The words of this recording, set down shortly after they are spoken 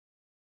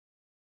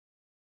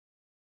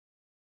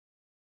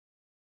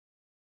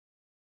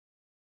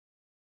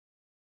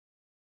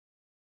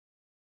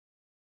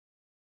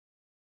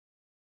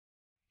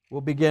We'll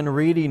begin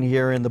reading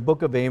here in the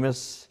book of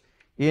Amos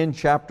in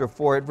chapter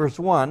 4 at verse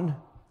 1.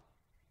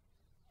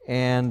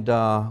 And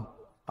I'll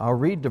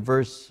read to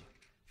verse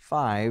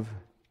 5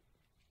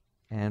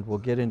 and we'll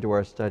get into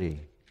our study.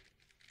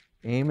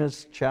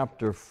 Amos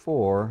chapter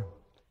 4,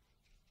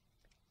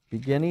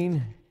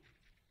 beginning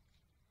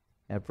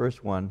at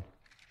verse 1,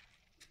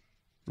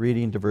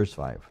 reading to verse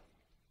 5.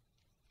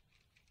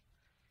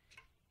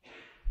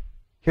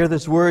 Hear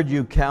this word,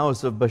 you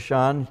cows of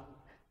Bashan,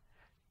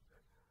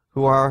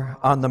 who are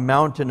on the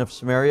mountain of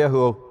Samaria,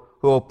 who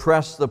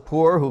oppress the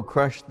poor, who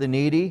crush the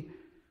needy,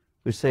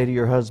 who say to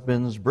your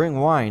husbands, bring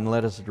wine,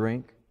 let us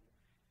drink.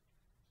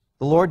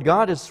 The Lord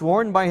God has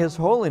sworn by His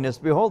holiness,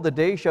 behold, the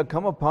day shall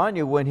come upon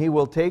you when He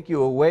will take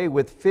you away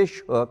with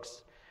fish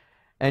hooks,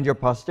 and your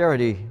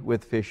posterity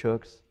with fish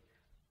hooks.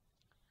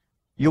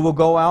 You will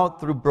go out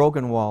through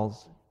broken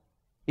walls,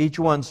 each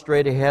one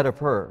straight ahead of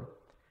her,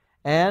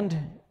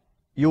 and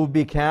you will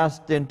be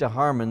cast into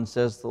Harmon,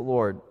 says the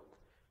Lord.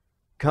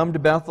 Come to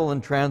Bethel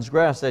and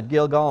transgress, at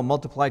Gilgal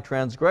multiply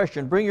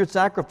transgression. Bring your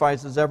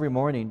sacrifices every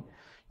morning,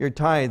 your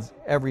tithes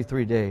every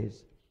 3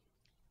 days.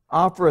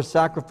 Offer a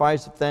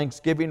sacrifice of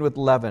thanksgiving with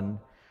leaven.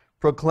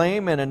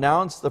 Proclaim and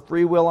announce the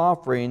freewill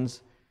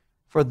offerings.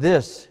 For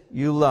this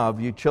you love,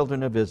 you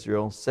children of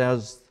Israel,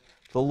 says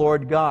the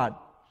Lord God.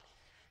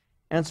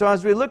 And so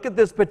as we look at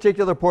this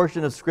particular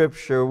portion of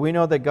Scripture, we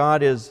know that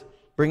God is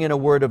bringing a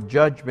word of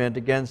judgment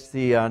against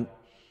the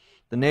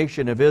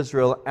nation of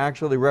Israel,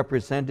 actually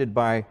represented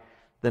by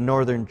the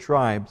northern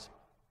tribes.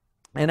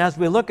 And as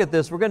we look at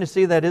this, we're going to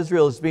see that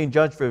Israel is being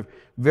judged for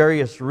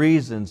various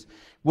reasons.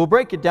 We'll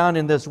break it down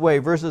in this way.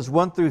 Verses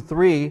 1 through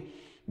 3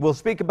 will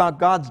speak about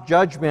God's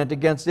judgment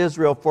against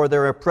Israel for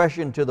their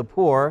oppression to the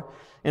poor.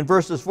 In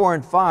verses 4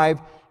 and 5,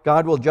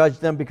 God will judge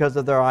them because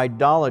of their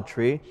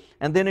idolatry.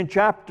 And then in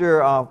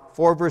chapter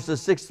 4,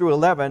 verses 6 through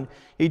 11,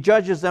 He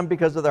judges them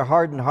because of their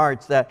hardened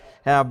hearts that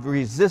have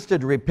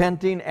resisted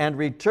repenting and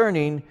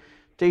returning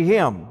to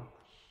Him.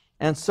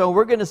 And so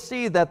we're going to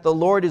see that the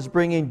Lord is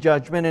bringing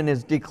judgment and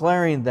is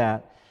declaring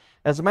that.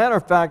 As a matter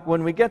of fact,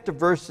 when we get to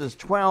verses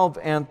 12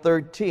 and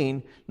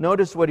 13,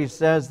 notice what He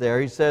says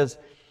there. He says,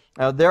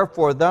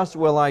 therefore, thus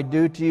will I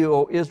do to you,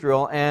 O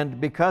Israel,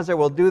 and because I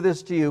will do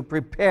this to you,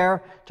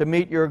 prepare to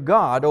meet your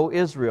God, O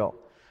Israel.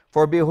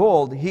 For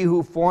behold, He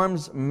who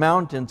forms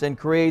mountains and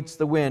creates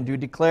the wind, who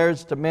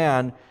declares to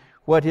man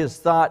what his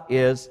thought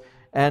is,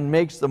 and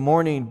makes the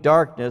morning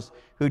darkness,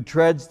 who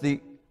treads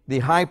the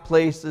high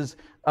places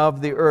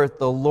of the earth,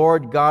 the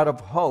Lord God of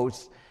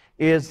hosts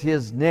is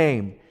His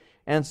name.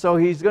 And so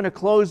He's going to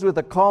close with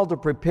a call to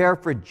prepare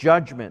for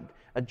judgment,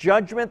 a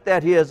judgment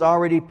that He has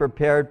already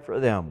prepared for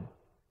them.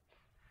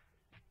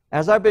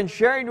 As I've been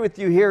sharing with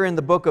you here in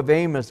the book of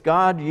Amos,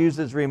 God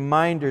uses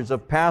reminders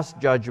of past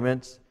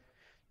judgments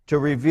to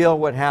reveal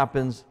what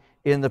happens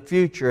in the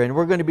future. And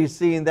we're going to be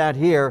seeing that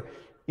here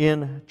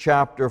in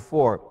chapter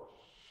 4.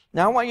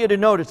 Now I want you to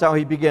notice how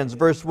he begins.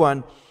 Verse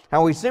 1,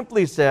 how he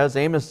simply says,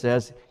 Amos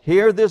says,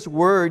 hear this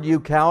word, you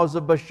cows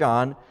of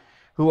Bashan,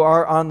 who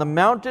are on the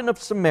mountain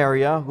of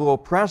Samaria, who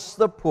oppress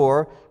the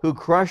poor, who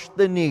crush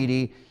the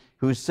needy,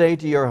 who say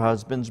to your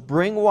husbands,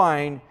 bring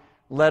wine,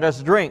 let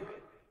us drink.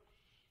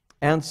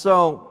 And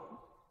so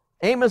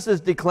Amos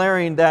is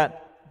declaring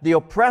that the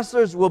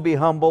oppressors will be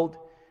humbled,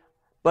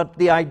 but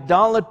the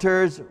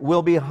idolaters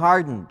will be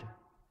hardened.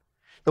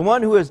 The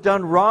one who has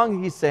done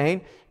wrong, he's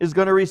saying, is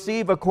going to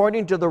receive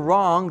according to the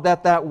wrong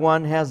that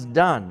one has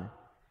done.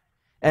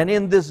 And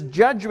in this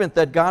judgment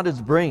that God is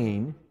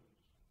bringing,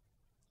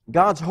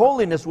 God's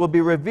holiness will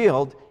be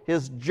revealed.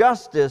 His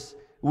justice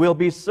will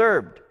be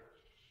served.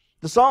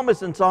 The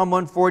psalmist in Psalm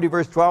 140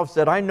 verse 12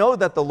 said, I know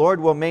that the Lord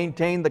will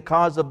maintain the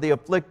cause of the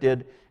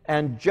afflicted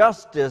and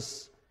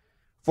justice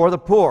for the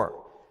poor.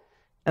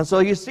 And so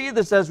you see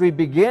this as we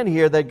begin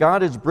here, that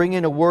God is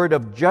bringing a word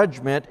of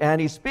judgment, and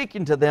He's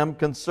speaking to them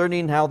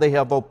concerning how they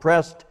have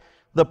oppressed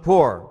the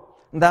poor.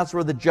 And that's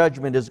where the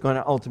judgment is going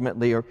to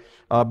ultimately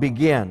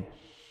begin.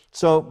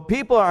 So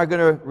people are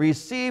going to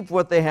receive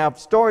what they have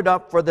stored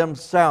up for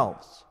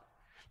themselves.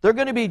 They're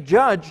going to be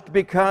judged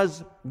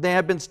because they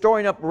have been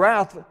storing up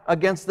wrath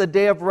against the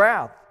day of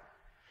wrath.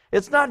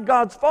 It's not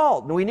God's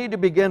fault. And we need to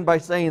begin by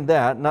saying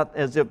that, not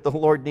as if the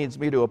Lord needs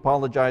me to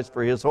apologize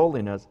for His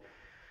holiness.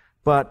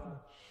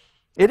 But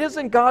it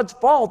isn't God's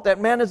fault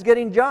that man is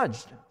getting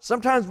judged.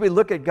 Sometimes we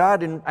look at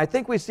God, and I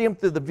think we see Him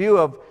through the view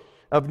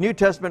of New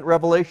Testament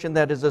revelation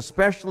that is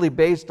especially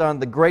based on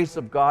the grace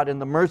of God and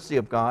the mercy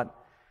of God.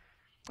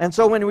 And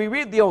so when we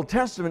read the Old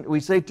Testament, we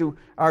say to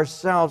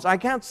ourselves, I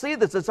can't see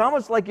this. It's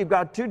almost like you've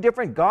got two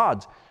different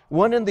gods,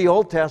 one in the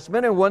Old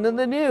Testament and one in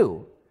the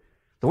New.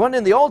 The one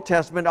in the Old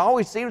Testament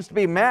always seems to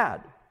be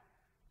mad,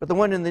 but the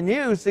one in the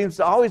New seems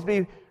to always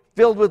be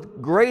filled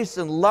with grace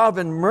and love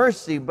and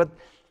mercy. But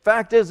the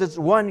fact is, it's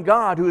one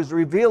God who is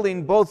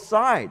revealing both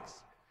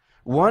sides.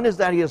 One is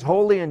that He is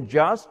holy and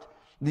just.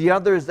 The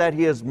other is that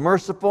He is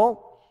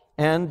merciful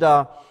and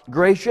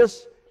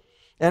gracious.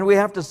 And we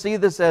have to see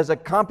this as a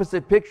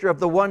composite picture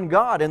of the one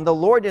God. And the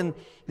Lord in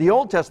the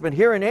Old Testament,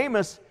 here in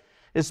Amos,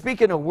 is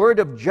speaking a word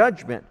of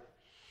judgment.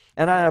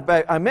 And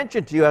I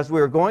mentioned to you as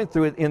we were going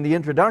through it in the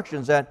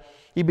introductions that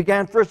he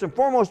began first and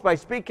foremost by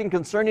speaking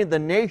concerning the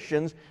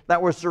nations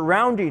that were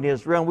surrounding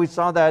Israel. And we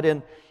saw that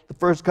in the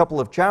first couple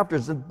of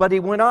chapters. But he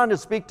went on to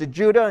speak to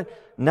Judah.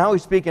 Now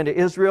he's speaking to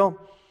Israel.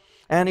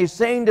 And he's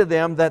saying to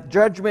them that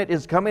judgment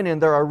is coming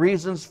and there are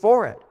reasons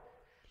for it.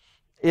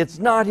 It's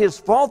not his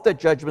fault that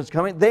judgment's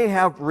coming. They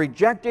have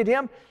rejected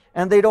him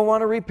and they don't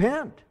want to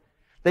repent.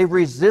 They've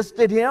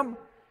resisted him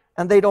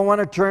and they don't want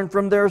to turn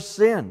from their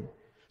sin.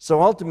 So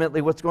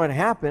ultimately what's going to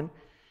happen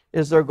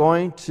is they're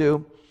going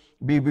to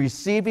be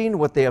receiving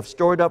what they have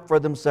stored up for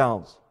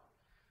themselves.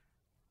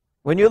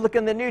 When you look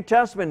in the New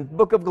Testament,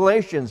 book of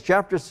Galatians,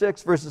 chapter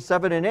 6, verses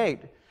 7 and 8,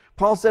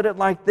 Paul said it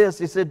like this.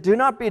 He said, "Do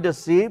not be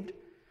deceived.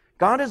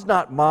 God is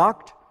not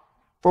mocked.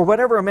 For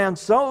whatever a man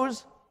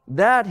sows,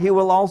 that he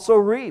will also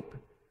reap.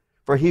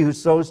 For he who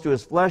sows to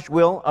his flesh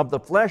will of the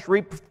flesh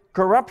reap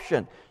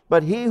corruption.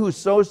 But he who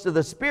sows to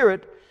the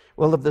Spirit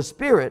will of the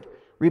Spirit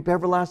reap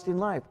everlasting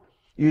life."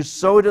 You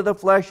sow to the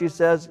flesh, he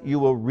says, you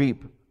will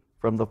reap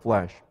from the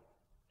flesh.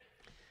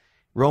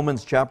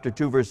 Romans chapter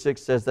 2, verse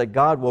 6 says that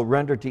God will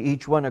render to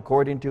each one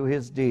according to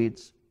his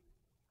deeds.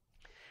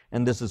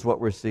 And this is what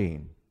we're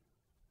seeing.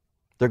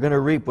 They're going to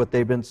reap what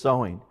they've been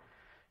sowing.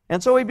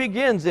 And so he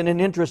begins in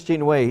an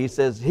interesting way. He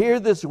says, "Hear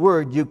this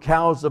word, you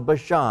cows of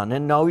Bashan."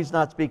 And no, he's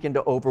not speaking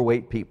to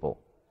overweight people.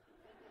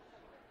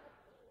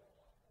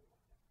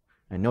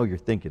 I know you're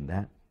thinking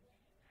that.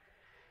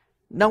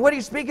 Now, what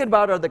he's speaking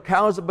about are the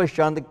cows of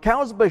Bashan. The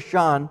cows of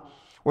Bashan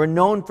were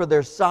known for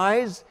their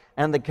size,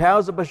 and the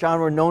cows of Bashan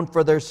were known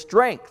for their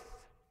strength.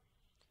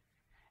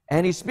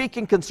 And he's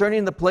speaking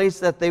concerning the place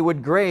that they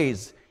would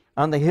graze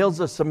on the hills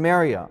of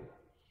Samaria.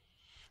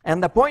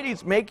 And the point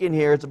he's making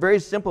here is a very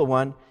simple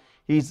one.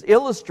 He's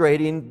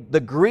illustrating the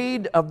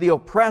greed of the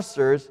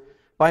oppressors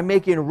by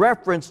making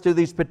reference to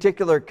these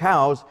particular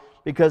cows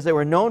because they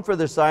were known for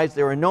their size,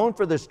 they were known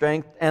for their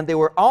strength, and they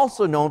were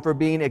also known for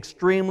being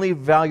extremely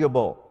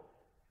valuable.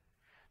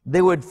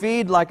 They would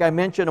feed, like I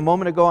mentioned a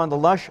moment ago, on the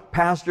lush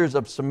pastures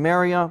of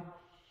Samaria,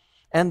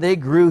 and they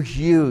grew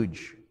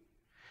huge.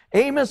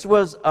 Amos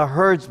was a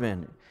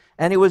herdsman,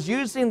 and he was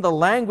using the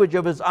language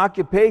of his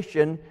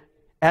occupation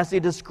as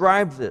he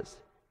describes this.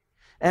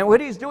 And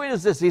what he's doing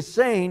is this. He's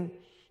saying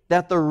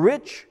that the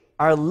rich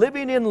are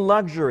living in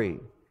luxury,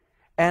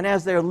 and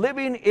as they're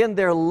living in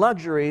their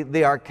luxury,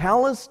 they are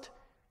calloused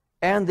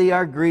and they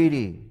are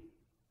greedy.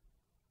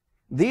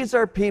 These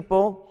are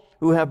people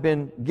who have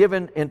been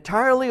given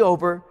entirely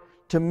over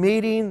to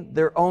meeting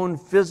their own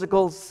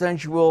physical,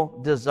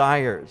 sensual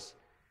desires.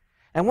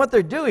 And what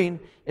they're doing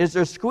is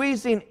they're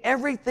squeezing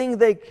everything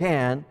they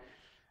can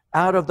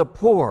out of the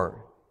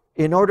poor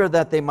in order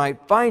that they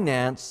might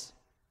finance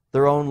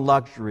their own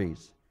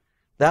luxuries.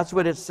 That's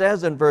what it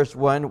says in verse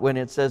 1 when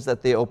it says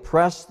that they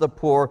oppress the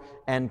poor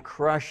and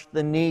crush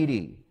the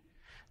needy.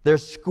 They're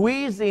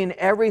squeezing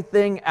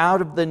everything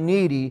out of the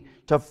needy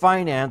to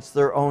finance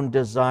their own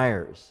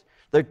desires.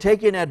 They're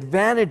taking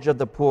advantage of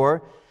the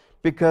poor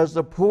because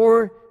the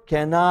poor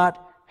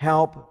cannot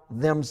help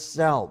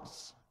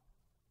themselves.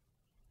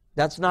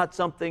 That's not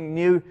something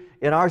new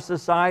in our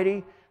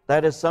society.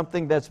 That is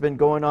something that's been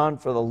going on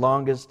for the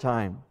longest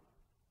time.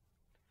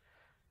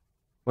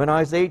 When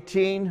I was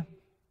 18,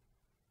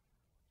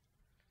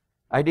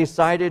 I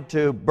decided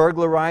to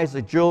burglarize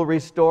a jewelry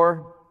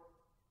store.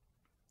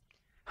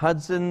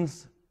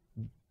 Hudson's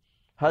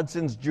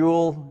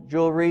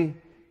Jewelry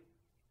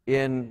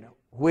in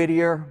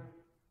Whittier.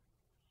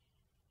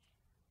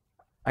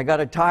 I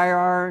got a tire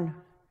iron.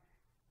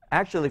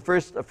 Actually,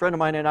 first a friend of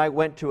mine and I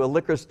went to a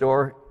liquor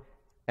store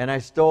and I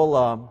stole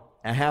a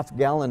half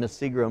gallon of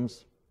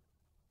Seagram's.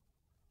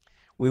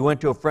 We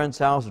went to a friend's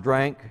house,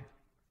 drank,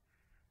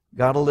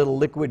 got a little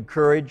liquid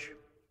courage,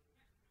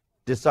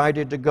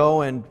 decided to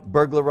go and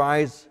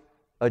burglarize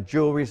a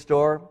jewelry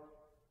store.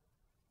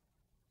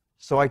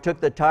 So I took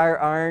the tire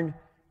iron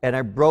and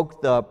I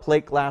broke the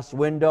plate glass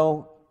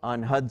window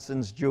on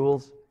Hudson's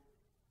Jewels,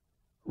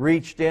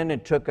 reached in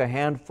and took a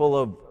handful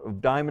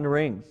of diamond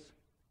rings.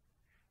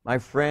 My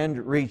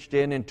friend reached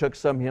in and took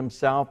some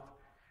himself,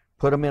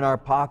 put them in our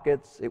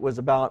pockets. It was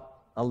about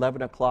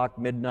 11 o'clock,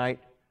 midnight.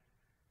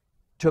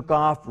 Took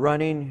off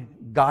running,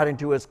 got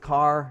into his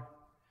car,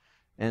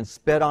 and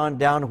sped on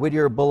down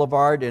Whittier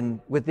Boulevard. And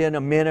within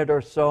a minute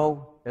or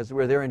so, as we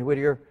were there in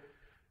Whittier,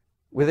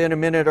 within a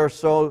minute or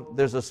so,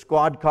 there's a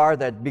squad car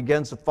that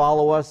begins to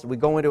follow us. We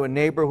go into a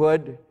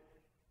neighborhood,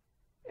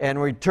 and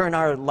we turn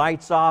our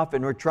lights off,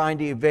 and we're trying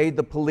to evade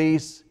the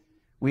police.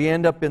 We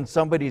end up in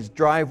somebody's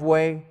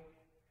driveway.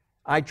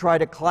 I try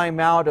to climb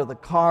out of the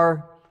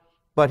car,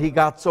 but he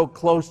got so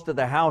close to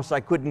the house I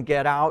couldn't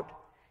get out.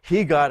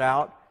 He got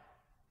out,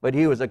 but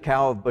he was a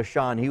cow of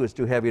Bashan. He was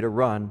too heavy to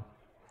run.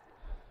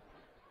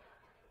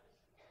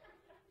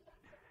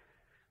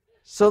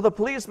 So the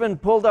policeman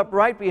pulled up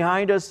right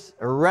behind us,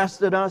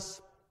 arrested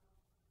us,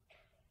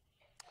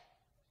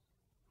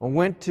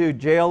 went to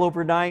jail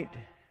overnight,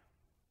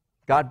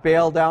 got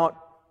bailed out.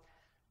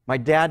 My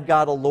dad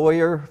got a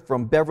lawyer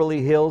from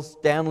Beverly Hills,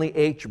 Stanley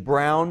H.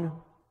 Brown,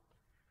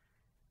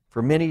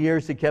 For many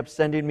years, he kept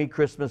sending me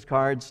Christmas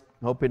cards,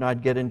 hoping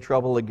I'd get in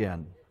trouble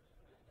again.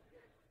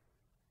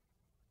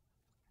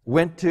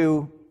 Went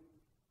to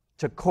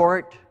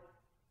court.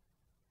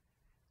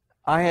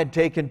 I had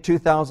taken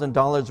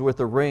 $2,000 worth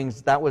of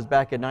rings. That was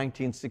back in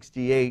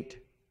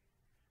 1968.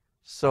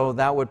 So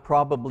that would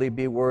probably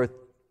be worth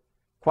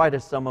quite a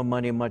sum of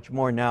money, much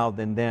more now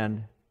than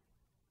then.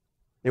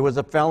 It was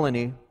a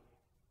felony.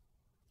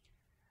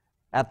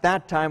 At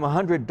that time,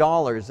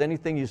 $100,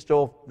 anything you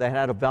stole that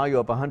had a value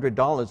of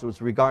 $100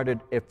 was regarded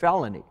a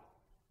felony.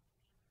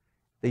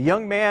 The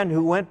young man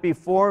who went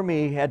before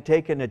me had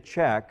taken a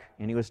check,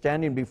 and he was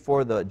standing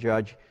before the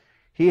judge.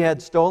 He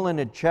had stolen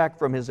a check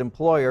from his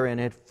employer and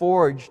had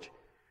forged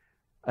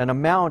an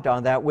amount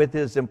on that with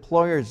his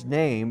employer's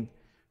name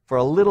for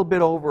a little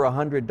bit over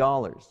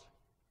 $100.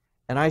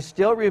 And I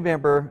still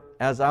remember,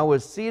 as I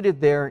was seated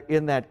there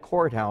in that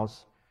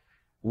courthouse,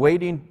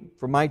 waiting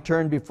for my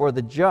turn before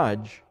the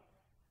judge,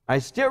 I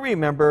still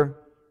remember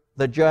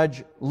the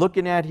judge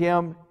looking at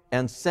him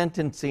and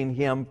sentencing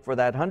him for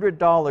that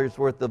 $100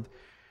 worth of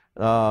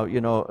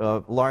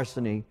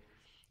larceny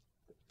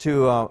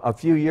to a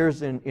few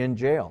years in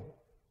jail.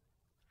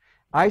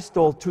 I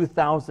stole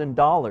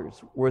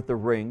 $2,000 worth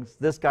of rings.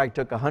 This guy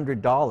took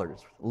 $100,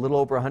 a little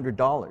over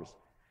 $100.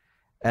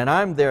 And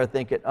I'm there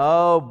thinking,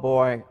 oh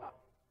boy,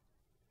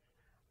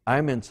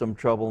 I'm in some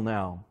trouble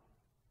now.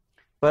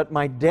 But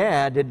my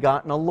dad had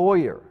gotten a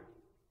lawyer.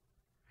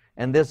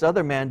 And this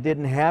other man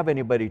didn't have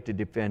anybody to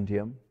defend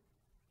him.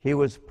 He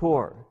was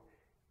poor.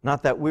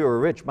 Not that we were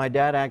rich. My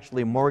dad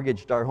actually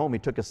mortgaged our home. He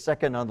took a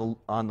second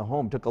on the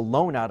home, took a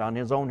loan out on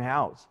his own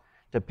house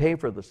to pay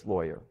for this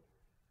lawyer.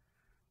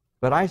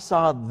 But I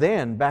saw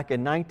then, back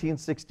in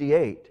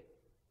 1968,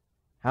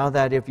 how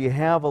that if you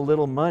have a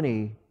little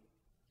money,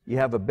 you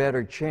have a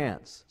better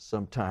chance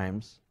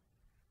sometimes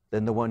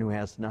than the one who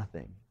has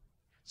nothing.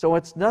 So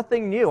it's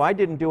nothing new. I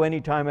didn't do any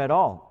time at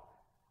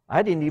all.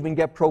 I didn't even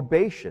get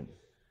probation.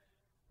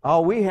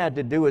 All we had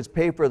to do was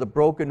pay for the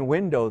broken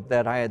window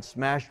that I had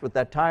smashed with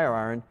that tire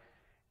iron,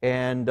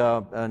 and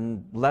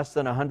less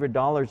than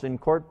 $100 in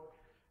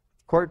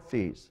court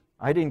fees.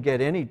 I didn't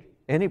get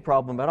any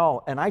problem at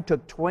all, and I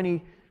took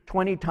 20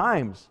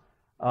 times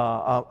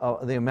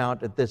the amount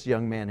that this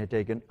young man had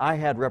taken. I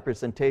had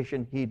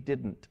representation; he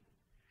didn't.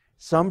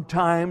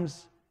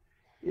 Sometimes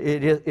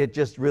it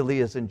just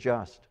really isn't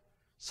just.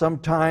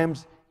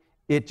 Sometimes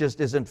it just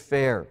isn't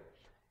fair.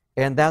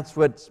 And that's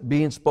what's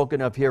being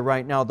spoken of here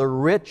right now. The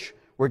rich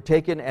were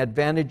taking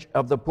advantage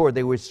of the poor.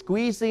 They were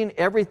squeezing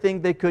everything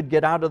they could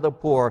get out of the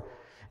poor,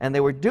 and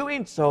they were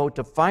doing so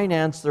to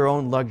finance their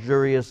own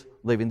luxurious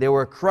living. They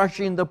were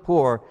crushing the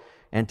poor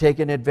and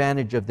taking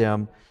advantage of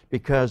them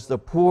because the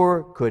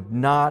poor could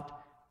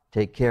not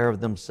take care of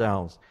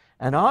themselves.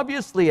 And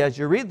obviously, as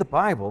you read the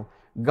Bible,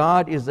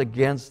 God is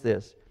against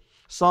this.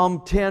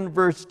 Psalm 10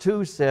 verse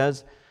 2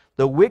 says,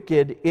 "The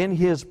wicked in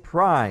his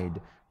pride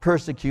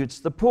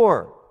persecutes the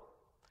poor.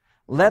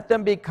 Let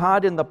them be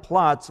caught in the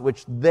plots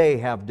which they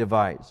have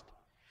devised."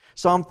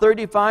 Psalm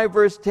 35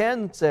 verse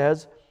 10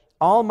 says,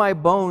 "All my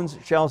bones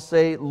shall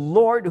say,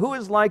 Lord, who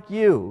is like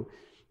you,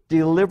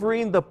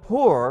 delivering the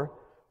poor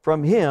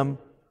from him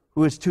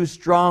who is too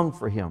strong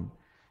for him?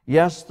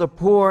 Yes, the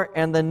poor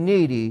and the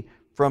needy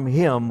from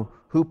him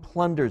who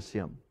plunders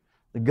him."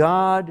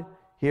 God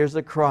hears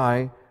the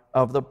cry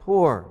of the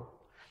poor.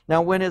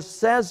 Now, when it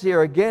says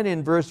here again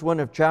in verse 1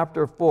 of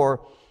chapter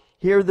 4,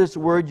 "Hear this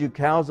word, you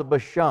cows of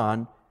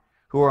Bashan,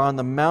 who are on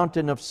the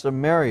mountain of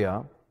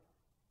Samaria."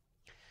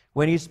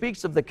 When he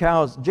speaks of the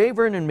cows, J.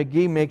 Vernon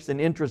McGee makes an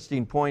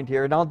interesting point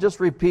here, and I'll just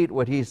repeat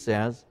what he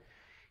says.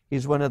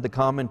 He's one of the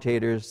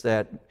commentators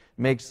that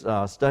makes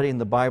studying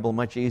the Bible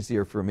much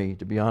easier for me,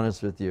 to be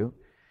honest with you.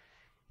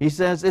 He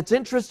says, it's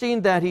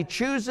interesting that he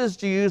chooses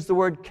to use the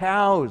word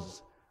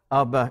cows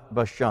of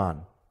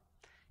Bashan.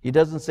 He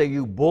doesn't say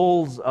you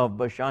bulls of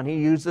Bashan. He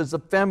uses the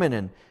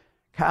feminine,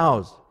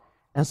 cows.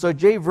 And so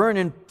J.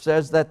 Vernon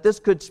says that this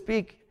could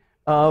speak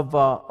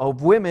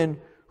of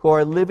women who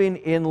are living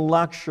in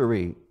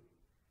luxury,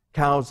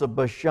 cows of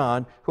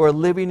Bashan, who are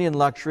living in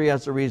luxury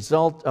as a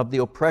result of the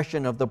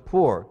oppression of the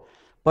poor.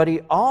 But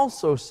he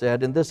also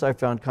said, and this I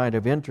found kind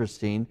of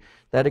interesting,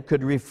 that it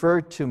could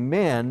refer to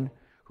men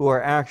who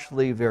are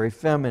actually very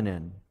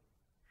feminine.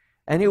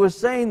 And he was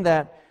saying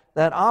that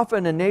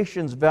often a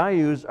nation's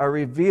values are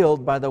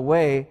revealed by the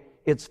way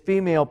its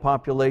female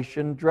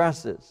population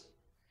dresses.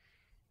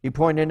 He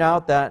pointed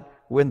out that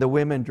when the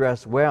women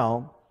dress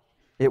well,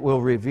 it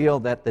will reveal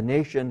that the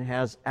nation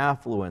has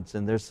affluence,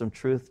 and there's some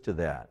truth to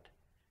that.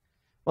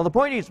 Well, the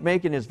point he's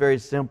making is very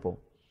simple.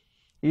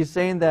 He's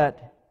saying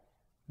that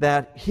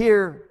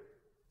here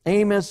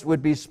Amos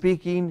would be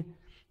speaking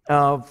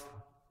of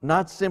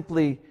not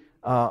simply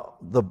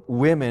the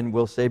women,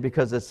 we'll say,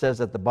 because it says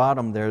at the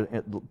bottom there,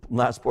 the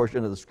last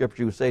portion of the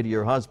scripture, you say to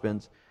your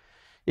husbands.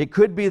 It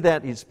could be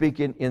that he's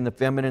speaking in the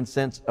feminine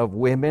sense of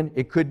women.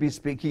 It could be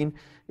speaking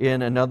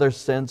in another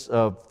sense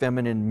of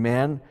feminine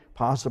men,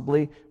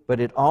 possibly. But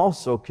it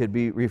also could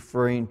be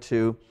referring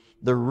to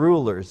the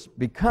rulers,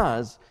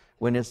 because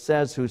when it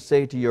says who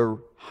say to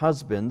your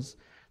husbands,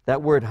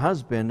 That word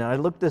husband, and I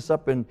looked this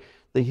up in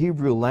the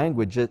Hebrew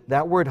language,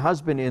 that word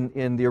husband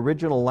in the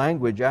original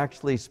language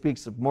actually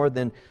speaks of more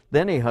than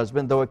a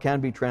husband, though it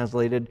can be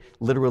translated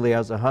literally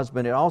as a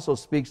husband. It also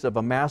speaks of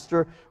a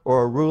master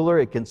or a ruler.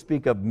 It can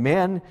speak of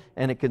men,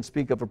 and it can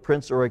speak of a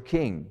prince or a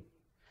king.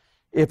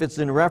 If it's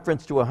in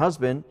reference to a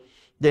husband,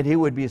 then he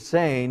would be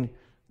saying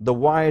the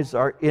wives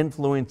are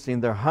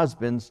influencing their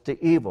husbands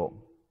to evil.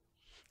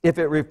 If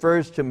it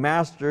refers to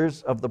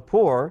masters of the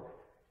poor,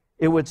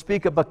 it would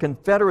speak of a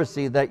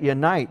confederacy that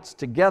unites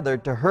together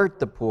to hurt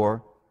the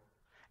poor,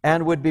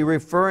 and would be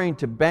referring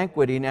to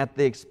banqueting at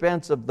the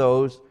expense of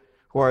those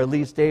who are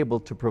least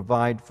able to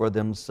provide for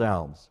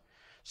themselves.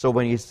 So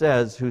when he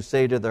says, who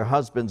say to their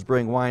husbands,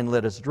 bring wine,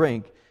 let us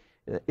drink,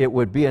 it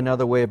would be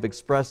another way of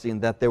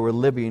expressing that they were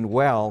living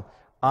well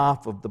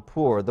off of the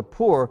poor. The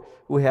poor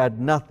who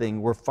had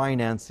nothing were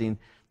financing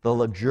the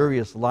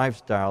luxurious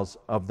lifestyles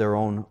of their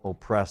own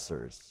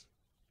oppressors.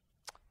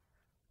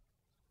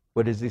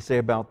 What does he say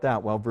about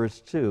that? Well,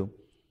 verse 2,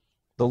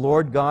 the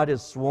Lord God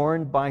is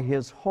sworn by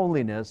his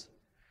holiness,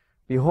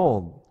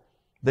 behold,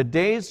 the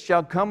days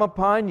shall come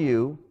upon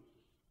you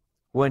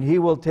when he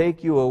will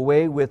take you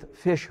away with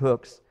fish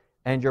hooks,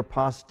 and your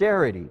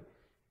posterity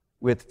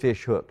with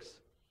fish hooks.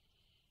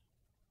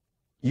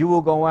 You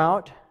will go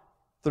out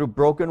through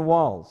broken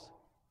walls,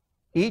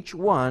 each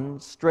one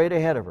straight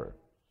ahead of her.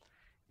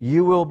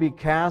 You will be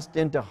cast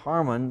into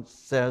Harmon,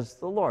 says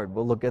the Lord.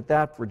 We'll look at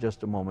that for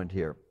just a moment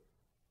here.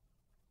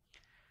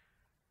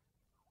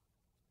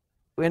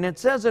 When it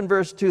says in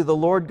verse 2, the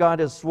Lord God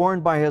is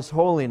sworn by his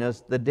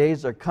holiness, the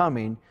days are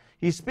coming,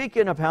 he's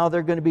speaking of how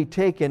they're going to be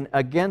taken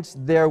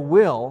against their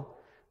will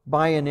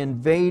by an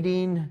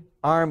invading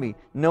army.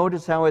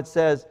 Notice how it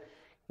says,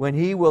 when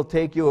he will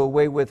take you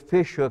away with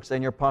fish hooks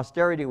and your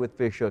posterity with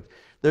fish hooks.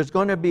 There's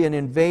going to be an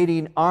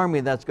invading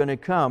army that's going to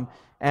come.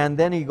 And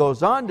then he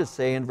goes on to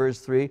say in verse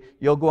 3,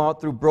 you'll go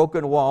out through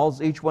broken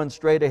walls, each one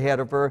straight ahead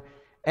of her,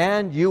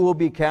 and you will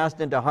be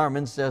cast into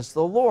Harmon, says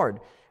the Lord.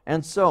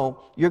 And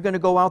so, you're going to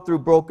go out through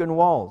broken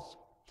walls.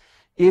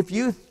 If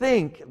you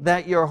think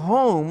that your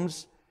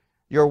homes,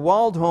 your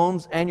walled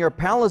homes, and your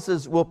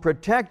palaces will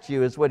protect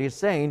you, is what he's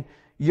saying,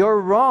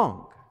 you're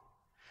wrong.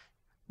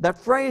 That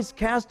phrase,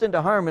 cast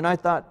into Harmon, I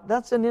thought,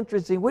 that's an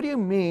interesting, what do you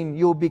mean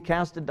you'll be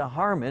cast into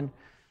Harmon?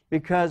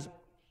 Because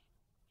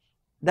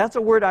that's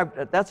a word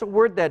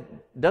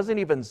that doesn't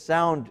even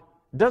sound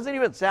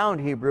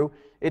Hebrew.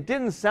 It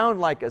didn't sound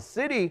like a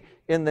city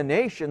in the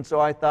nation, so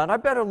I thought I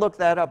better look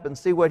that up and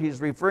see what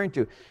he's referring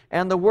to.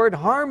 And the word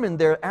Harmon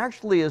there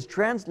actually is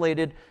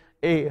translated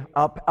a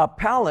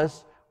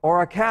palace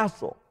or a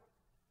castle.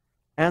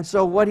 And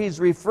so what he's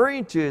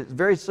referring to,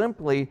 very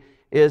simply,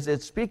 is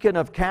it's speaking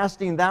of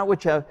casting that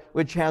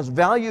which has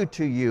value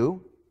to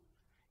you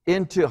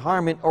into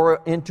Harmon,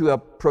 or into a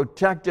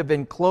protective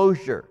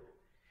enclosure.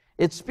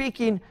 It's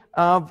speaking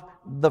of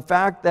the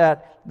fact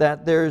that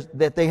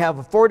they have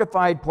a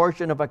fortified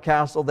portion of a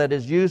castle that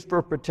is used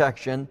for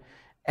protection,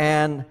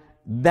 and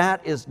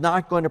that is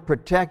not going to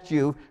protect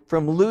you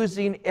from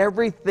losing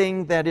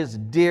everything that is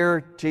dear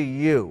to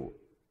you.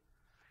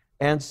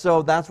 And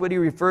so that's what he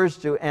refers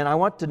to, and I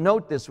want to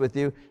note this with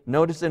you.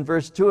 Notice in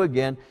verse 2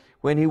 again,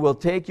 when he will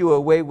take you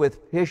away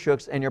with fish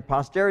hooks and your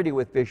posterity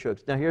with fish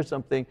hooks. Now here's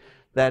something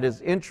that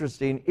is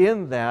interesting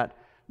in that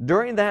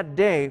during that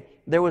day,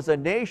 there was a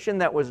nation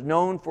that was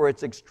known for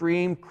its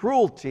extreme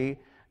cruelty,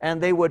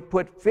 and they would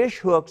put fish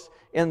hooks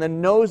in the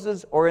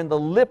noses or in the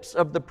lips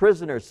of the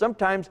prisoners.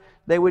 Sometimes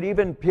they would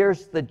even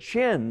pierce the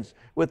chins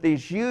with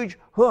these huge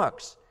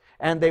hooks,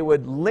 and they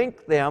would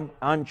link them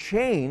on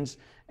chains,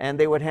 and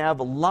they would have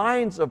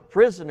lines of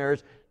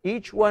prisoners,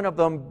 each one of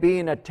them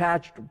being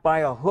attached by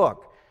a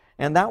hook.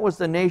 And that was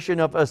the nation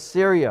of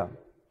Assyria.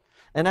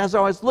 And as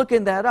I was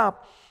looking that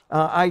up,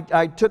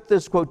 I took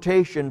this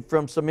quotation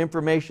from some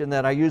information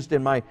that I used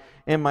in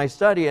my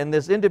study, and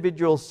this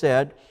individual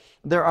said,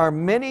 there are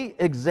many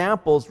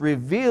examples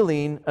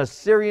revealing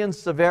Assyrian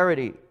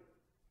severity.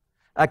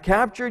 A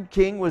captured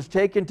king was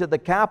taken to the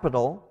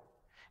capital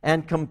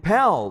and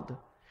compelled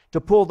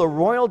to pull the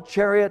royal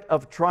chariot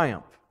of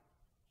triumph.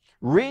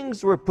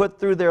 Rings were put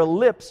through their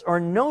lips or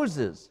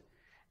noses,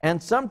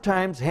 and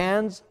sometimes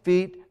hands,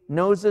 feet,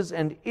 noses,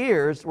 and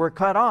ears were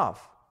cut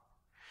off.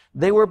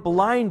 They were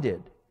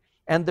blinded,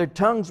 and their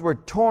tongues were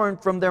torn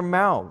from their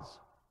mouths.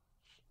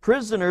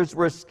 Prisoners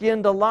were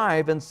skinned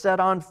alive and set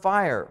on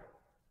fire.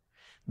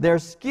 Their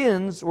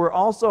skins were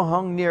also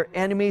hung near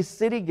enemy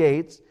city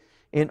gates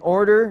in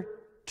order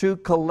to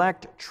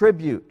collect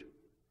tribute.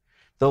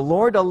 The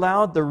Lord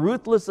allowed the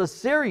ruthless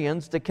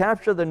Assyrians to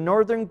capture the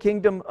northern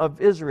kingdom of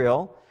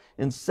Israel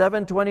in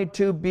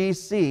 722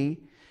 BC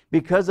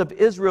because of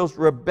Israel's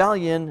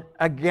rebellion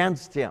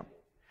against him.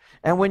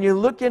 And when you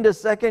look into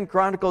 2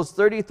 Chronicles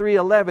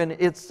 33:11,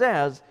 it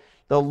says,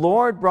 the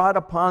Lord brought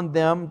upon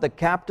them the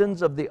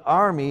captains of the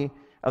army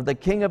of the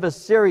king of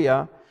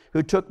Assyria,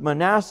 who took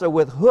Manasseh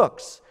with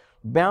hooks,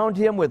 bound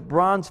him with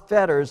bronze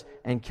fetters,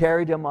 and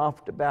carried him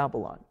off to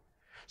Babylon.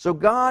 So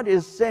God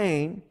is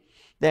saying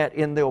that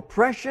in the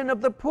oppression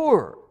of the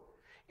poor,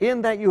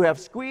 in that you have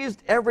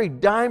squeezed every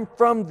dime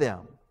from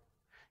them,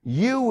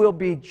 You will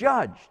be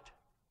judged.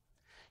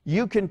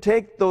 You can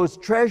take those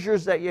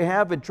treasures that you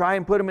have and try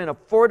and put them in a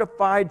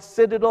fortified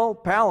citadel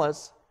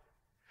palace,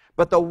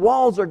 but the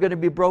walls are going to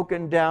be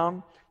broken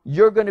down.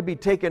 You're going to be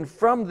taken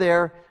from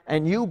there,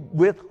 and you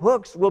with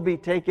hooks will be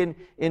taken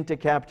into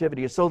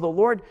captivity. So the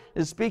Lord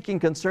is speaking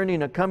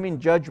concerning a coming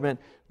judgment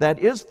that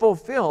is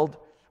fulfilled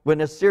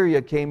when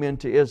Assyria came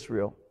into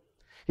Israel.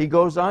 He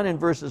goes on in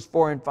verses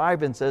 4 and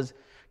 5 and says,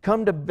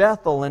 come to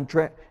Bethel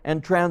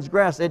and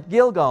transgress. At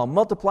Gilgal,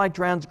 multiply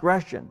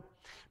transgression.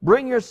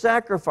 Bring your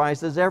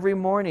sacrifices every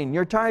morning,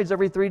 your tithes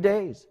every 3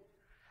 days.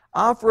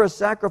 Offer a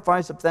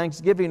sacrifice of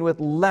thanksgiving with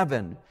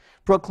leaven.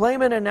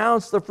 Proclaim and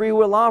announce the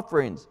freewill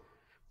offerings.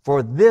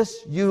 For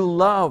this you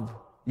love,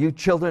 you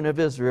children of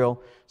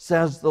Israel,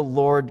 says the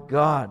Lord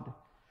God.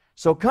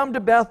 So come to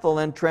Bethel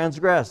and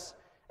transgress.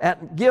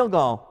 At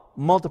Gilgal,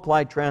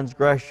 multiply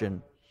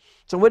transgression.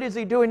 So what is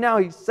he doing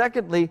now?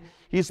 Secondly,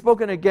 he's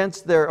spoken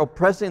against their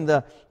oppressing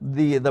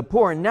the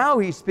poor. Now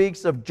he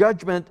speaks of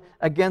judgment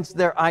against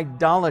their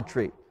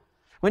idolatry.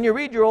 When you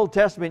read your Old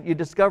Testament, you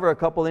discover a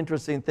couple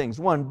interesting things.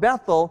 One,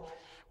 Bethel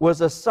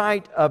was a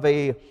site of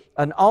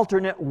an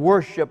alternate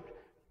worship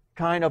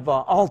kind of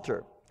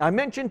altar. I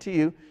mentioned to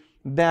you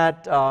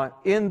that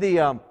in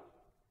the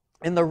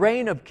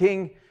reign of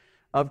King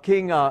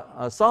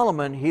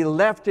Solomon, he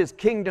left his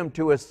kingdom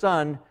to his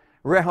son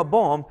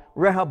Rehoboam.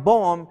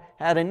 Rehoboam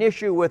had an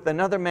issue with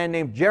another man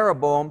named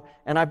Jeroboam,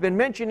 and I've been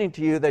mentioning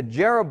to you that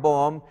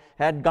Jeroboam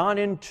had gone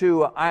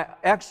into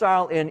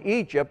exile in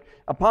Egypt.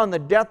 Upon the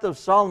death of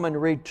Solomon,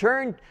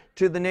 returned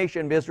to the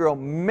nation of Israel,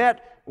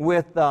 met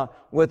with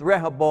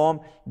Rehoboam,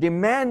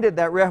 demanded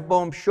that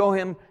Rehoboam show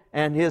him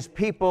and his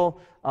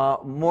people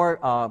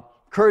more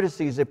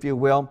courtesies, if you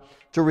will,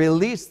 to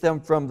release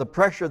them from the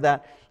pressure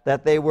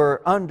that they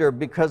were under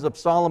because of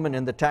Solomon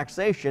and the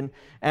taxation.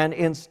 And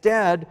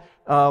instead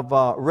of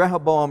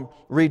Rehoboam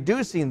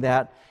reducing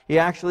that, he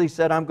actually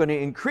said, I'm going to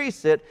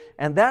increase it.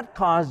 And that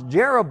caused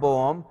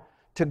Jeroboam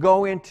to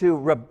go into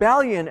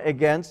rebellion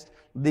against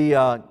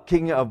the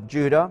king of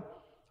Judah,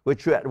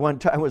 which at one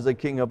time was the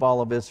king of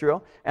all of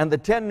Israel. And the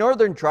 10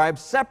 northern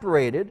tribes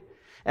separated.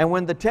 And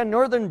when the 10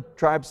 northern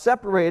tribes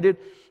separated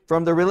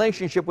from the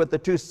relationship with the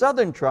 2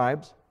 southern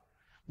tribes,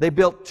 they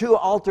built 2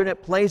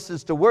 alternate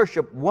places to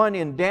worship, one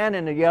in Dan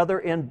and the other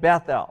in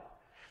Bethel.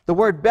 The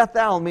word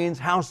Bethel means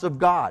house of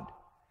God.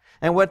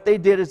 And what they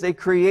did is they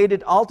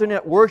created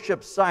alternate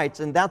worship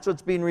sites, and that's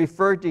what's being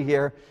referred to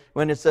here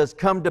when it says,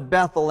 come to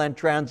Bethel and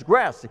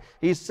transgress.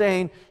 He's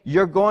saying,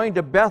 you're going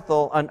to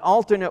Bethel, an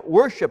alternate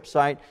worship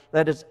site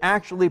that is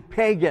actually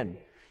pagan.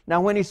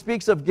 Now, when he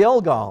speaks of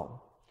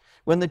Gilgal,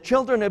 when the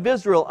children of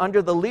Israel,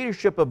 under the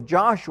leadership of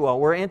Joshua,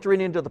 were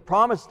entering into the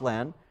Promised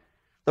Land,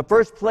 the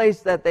first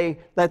place that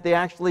they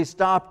actually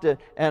stopped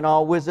and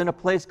all was in a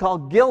place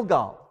called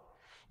Gilgal.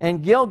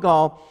 And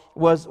Gilgal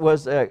was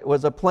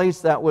a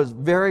place that was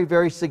very,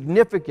 very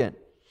significant.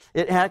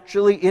 It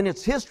actually, in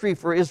its history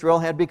for Israel,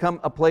 had become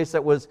a place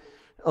that was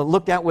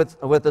looked at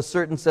with a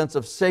certain sense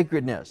of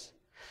sacredness.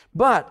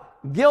 But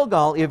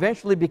Gilgal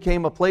eventually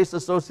became a place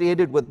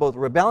associated with both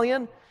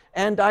rebellion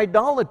and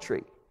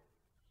idolatry.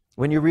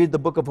 When you read the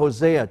book of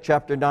Hosea,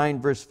 chapter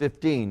 9, verse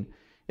 15,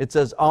 it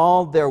says,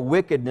 all their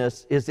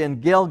wickedness is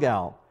in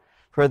Gilgal,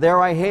 for there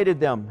I hated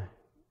them.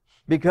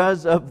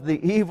 Because of the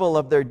evil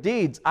of their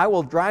deeds, I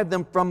will drive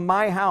them from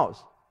my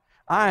house.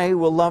 I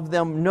will love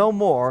them no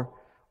more.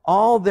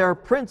 All their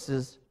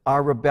princes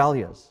are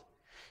rebellious.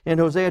 In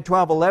Hosea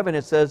 12:11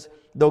 it says,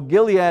 though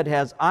Gilead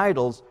has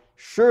idols,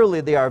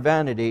 surely they are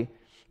vanity.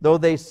 Though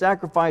they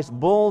sacrifice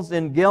bulls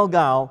in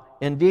Gilgal,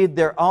 indeed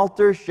their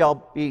altars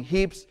shall be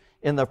heaps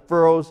in the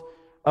furrows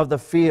of the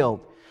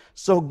field.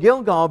 So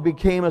Gilgal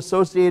became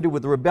associated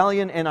with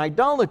rebellion and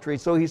idolatry.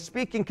 So he's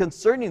speaking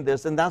concerning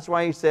this, and that's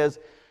why he says,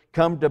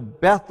 come to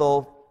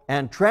Bethel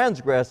and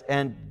transgress,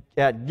 and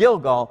at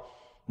Gilgal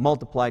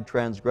multiply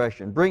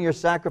transgression. Bring your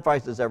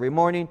sacrifices every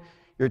morning,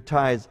 your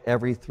tithes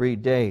every 3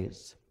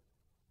 days.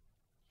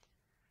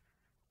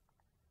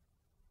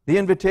 The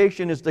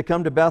invitation is to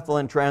come to Bethel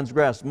and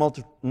transgress,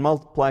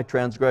 multiply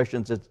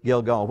transgressions at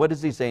Gilgal. What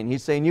is he saying?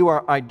 He's saying you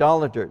are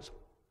idolaters.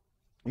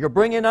 You're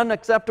bringing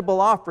unacceptable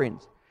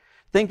offerings,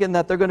 thinking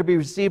that they're going to be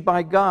received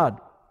by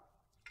God.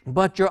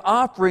 But your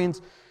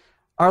offerings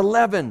are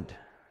leavened.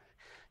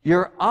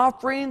 Your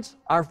offerings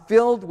are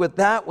filled with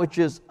that which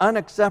is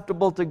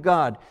unacceptable to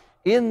God.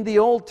 In the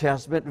Old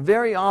Testament,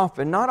 very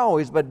often, not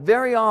always, but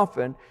very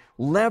often,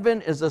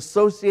 leaven is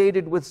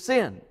associated with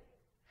sin.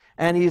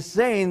 And he's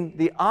saying,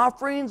 the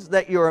offerings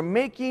that you are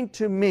making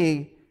to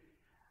me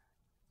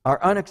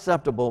are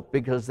unacceptable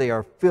because they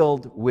are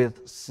filled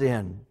with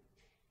sin.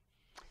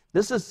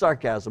 This is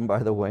sarcasm, by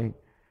the way.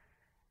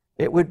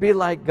 It would be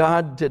like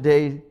God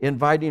today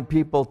inviting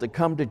people to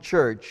come to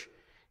church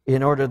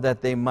in order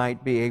that they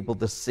might be able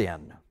to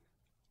sin.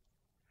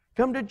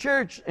 Come to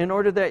church in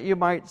order that you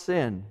might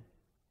sin.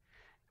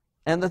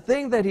 And the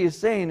thing that he's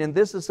saying, and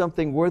this is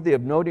something worthy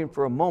of noting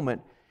for a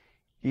moment,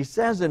 he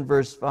says in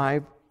verse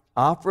 5,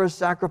 offer a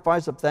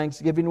sacrifice of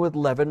thanksgiving with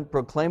leaven,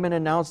 proclaim and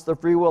announce the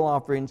freewill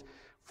offerings.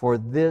 For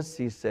this,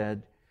 he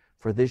said,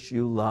 for this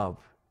you love.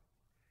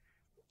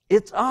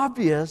 It's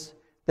obvious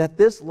that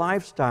this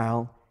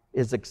lifestyle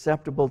is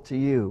acceptable to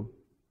you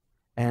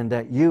and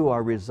that you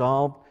are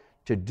resolved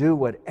to do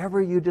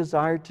whatever you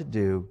desire to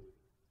do,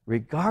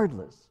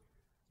 regardless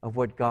of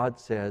what God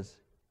says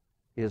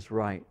is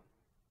right.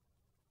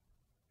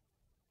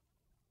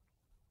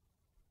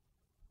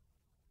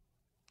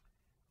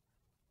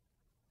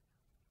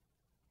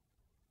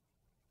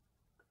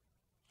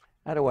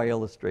 How do I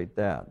illustrate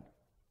that?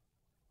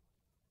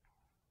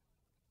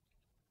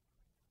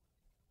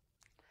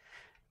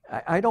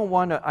 I don't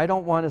want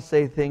to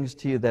say things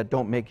to you that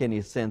don't make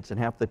any sense, and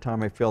half the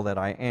time I feel that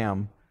I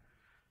am.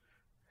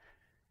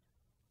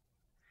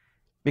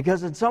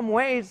 Because in some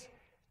ways,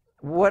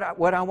 what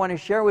I want to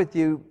share with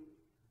you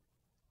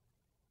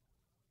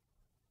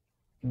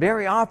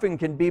very often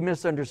can be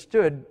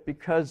misunderstood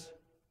because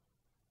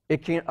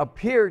it can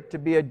appear to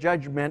be a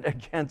judgment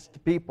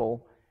against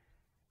people.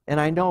 And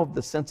I know of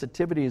the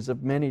sensitivities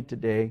of many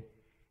today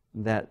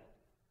that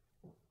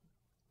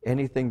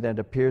anything that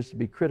appears to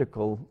be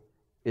critical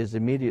is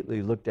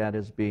immediately looked at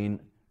as being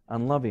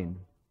unloving.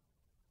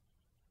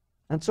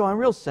 And so I'm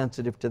real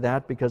sensitive to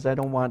that because I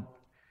don't want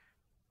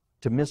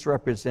to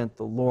misrepresent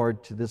the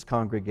Lord to this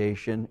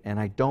congregation, and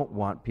I don't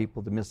want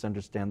people to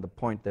misunderstand the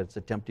point that's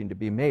attempting to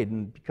be made.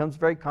 And it becomes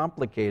very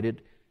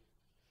complicated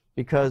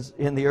because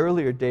in the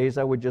earlier days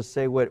I would just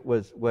say what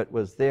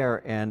was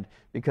there, and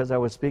because I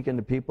was speaking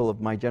to people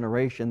of my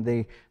generation,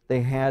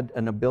 they had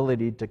an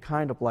ability to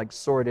kind of like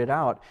sort it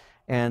out.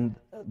 And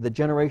the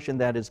generation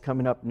that is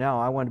coming up now,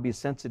 I want to be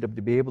sensitive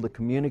to be able to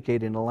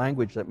communicate in a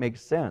language that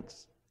makes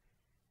sense.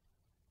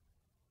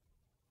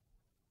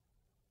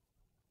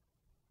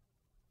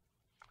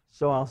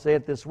 So I'll say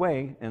it this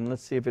way, and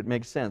let's see if it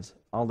makes sense.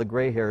 All the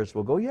gray hairs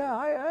will go, yeah,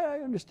 I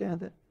understand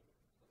that.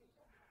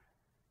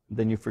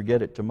 Then you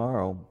forget it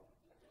tomorrow.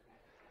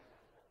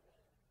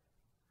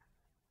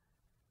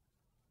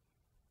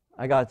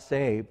 I got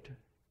saved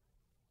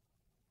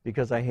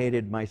because I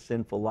hated my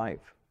sinful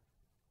life.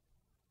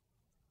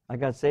 I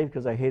got saved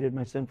because I hated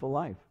my sinful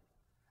life.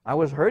 I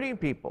was hurting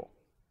people.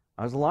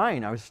 I was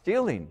lying. I was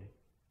stealing.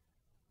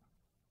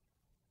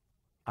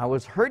 I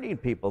was hurting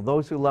people,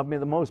 those who loved me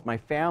the most, my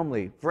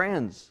family,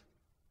 friends.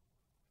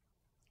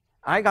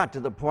 I got to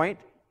the point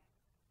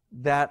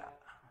that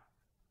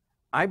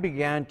I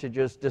began to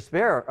just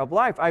despair of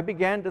life. I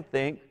began to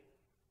think,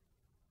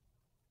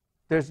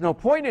 there's no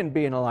point in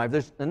being alive.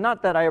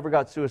 Not that I ever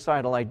got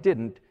suicidal, I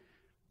didn't,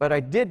 but I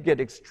did get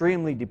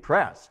extremely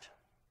depressed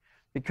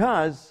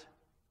because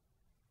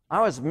I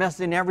was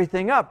messing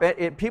everything up.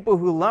 People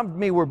who loved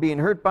me were being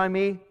hurt by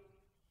me.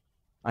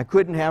 I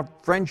couldn't have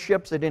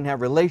friendships. I didn't have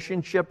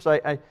relationships.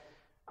 I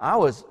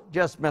was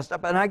just messed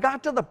up. And I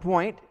got to the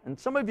point, and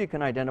some of you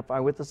can identify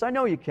with this. I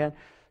know you can.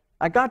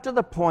 I got to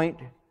the point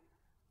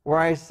where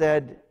I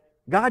said,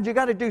 God, you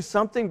got to do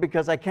something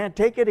because I can't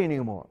take it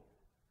anymore.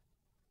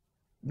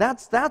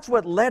 That's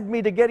what led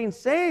me to getting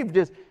saved,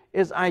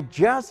 is I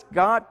just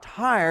got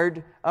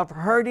tired of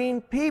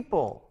hurting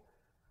people.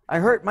 I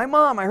hurt my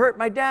mom, I hurt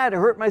my dad, I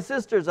hurt my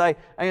sisters, I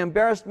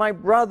embarrassed my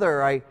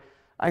brother, I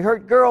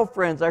hurt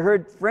girlfriends, I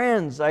hurt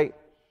friends, I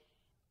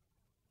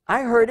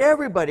hurt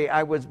everybody.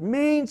 I was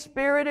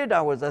mean-spirited,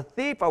 I was a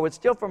thief, I would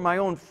steal from my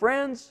own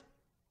friends.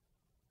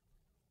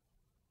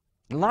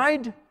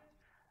 Lied.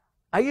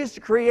 I used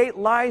to create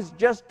lies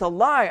just to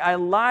lie. I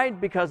lied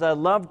because I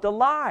loved to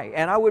lie,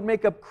 and I would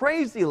make up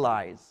crazy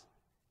lies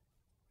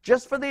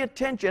just for the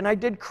attention. I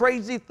did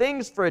crazy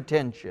things for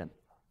attention.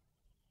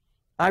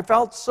 I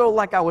felt so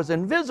like I was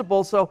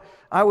invisible, so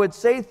I would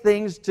say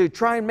things to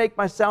try and make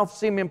myself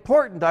seem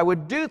important. I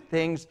would do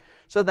things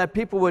so that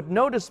people would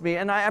notice me,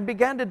 and I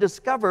began to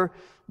discover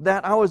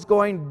that I was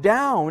going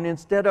down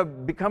instead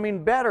of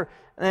becoming better.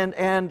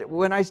 And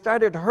when I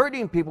started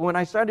hurting people, when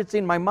I started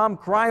seeing my mom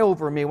cry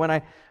over me, when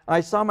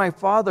I saw my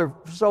father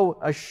so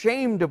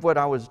ashamed of what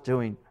I was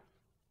doing,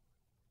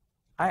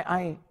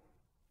 I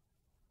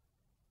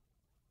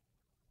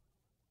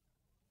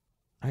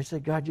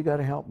said, God, you got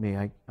to help me.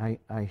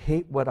 I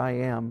hate what I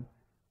am,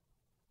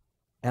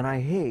 and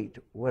I hate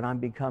what I'm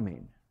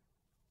becoming.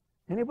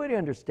 Anybody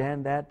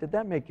understand that? Did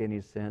that make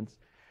any sense?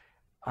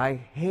 I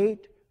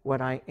hate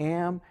what I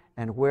am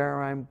and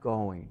where I'm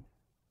going.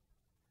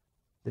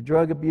 The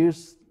drug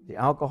abuse, the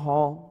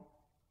alcohol,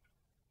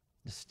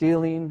 the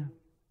stealing.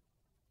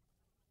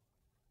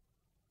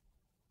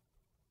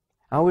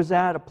 I was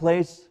at a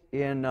place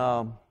in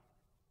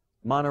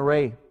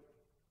Monterey,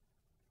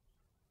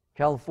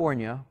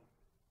 California,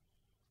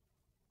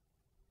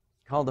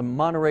 called the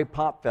Monterey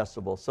Pop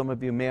Festival. Some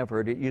of you may have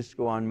heard it. It used to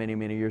go on many,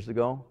 many years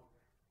ago.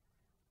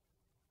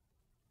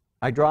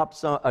 I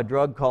dropped a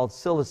drug called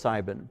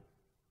psilocybin,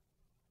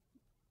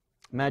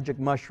 magic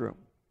mushroom.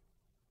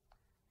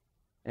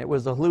 It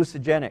was a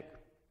hallucinogenic.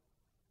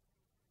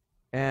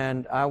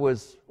 And I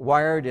was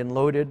wired and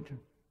loaded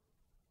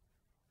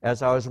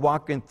as I was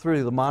walking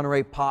through the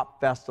Monterey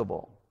Pop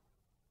Festival.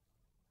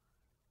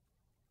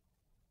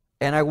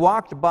 And I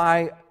walked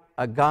by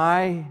a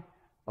guy,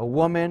 a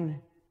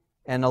woman,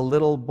 and a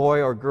little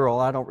boy or girl,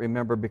 I don't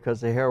remember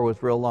because the hair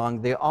was real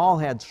long. They all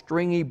had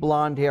stringy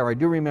blonde hair. I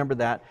do remember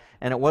that,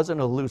 and it wasn't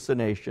a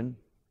hallucination.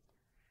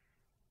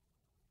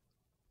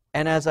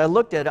 And as I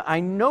looked at it,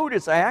 I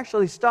noticed, I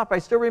actually stopped. I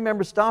still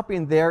remember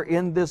stopping there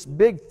in this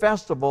big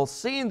festival,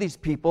 seeing these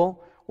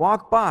people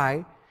walk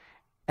by,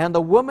 and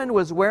the woman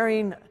was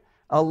wearing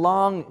a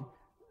long,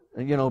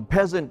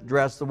 peasant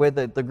dress, the way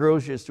that the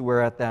girls used to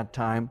wear at that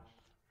time.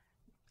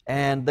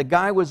 And the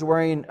guy was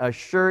wearing a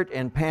shirt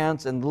and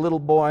pants, and the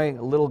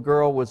little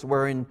girl was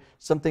wearing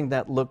something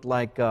that looked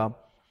like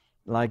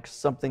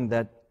something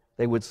that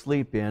they would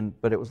sleep in,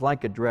 but it was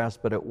like a dress,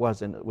 but it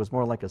wasn't. It was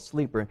more like a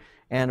sleeper.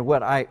 And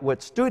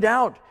what stood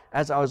out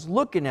as I was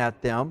looking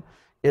at them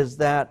is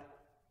that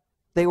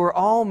they were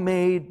all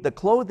the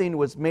clothing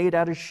was made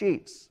out of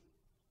sheets.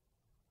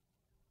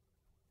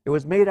 It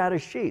was made out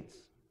of sheets.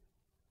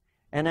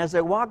 And as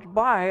I walked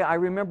by, I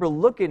remember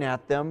looking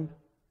at them,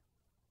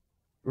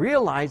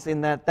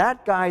 realizing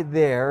that guy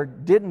there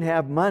didn't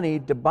have money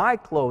to buy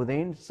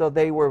clothing, so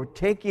they were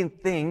taking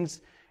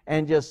things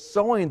and just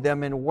sewing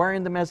them and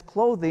wearing them as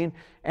clothing.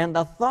 And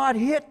the thought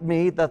hit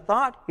me,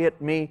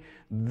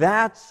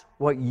 that's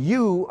what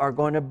you are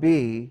going to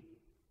be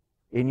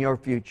in your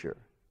future.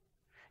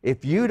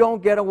 If you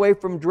don't get away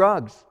from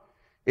drugs,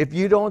 if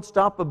you don't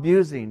stop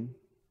abusing,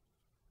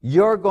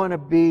 you're going to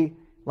be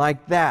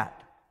like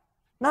that.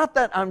 Not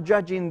that I'm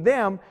judging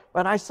them,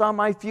 but I saw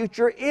my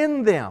future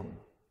in them.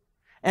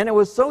 And it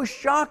was so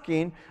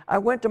shocking. I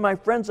went to my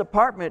friend's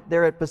apartment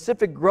there at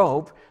Pacific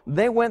Grove.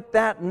 They went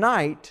that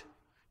night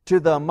to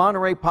the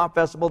Monterey Pop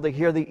Festival to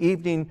hear the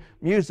evening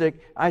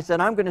music. I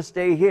said, I'm going to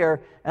stay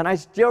here. And I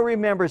still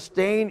remember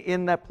staying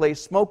in that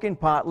place, smoking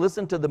pot,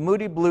 listening to the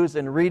Moody Blues,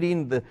 and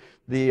reading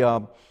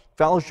the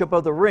Fellowship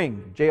of the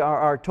Ring,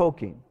 J.R.R.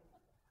 Tolkien.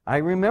 I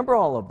remember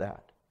all of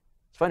that.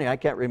 It's funny, I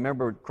can't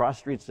remember cross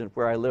streets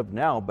where I live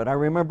now, but I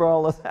remember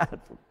all of that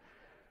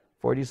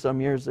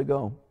 40-some years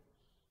ago.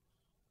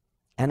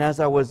 And as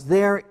I was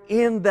there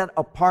in that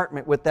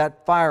apartment with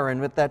that fire and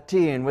with that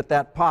tea and with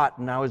that pot,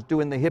 and I was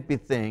doing the hippie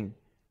thing,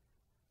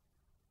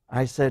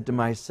 I said to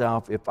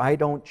myself, if I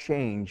don't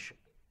change,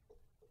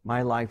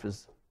 my life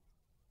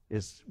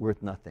is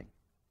worth nothing.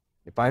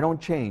 If I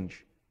don't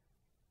change,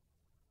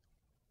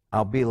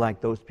 I'll be like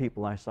those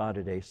people I saw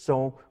today.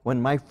 So when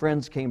my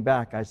friends came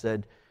back, I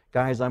said,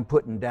 guys, I'm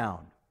putting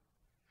down.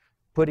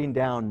 Putting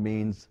down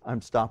means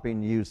I'm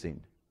stopping using.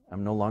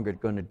 I'm no longer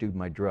going to do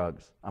my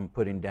drugs. I'm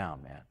putting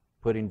down, man.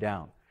 Putting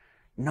down.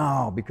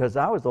 No, because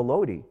I was a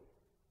loadie.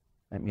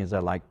 That means I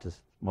like to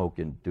smoke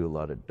and do a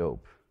lot of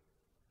dope.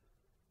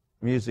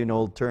 I'm using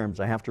old terms.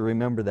 I have to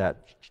remember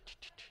that.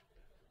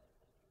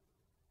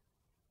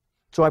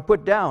 So I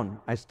put down.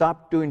 I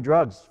stopped doing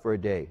drugs for a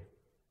day.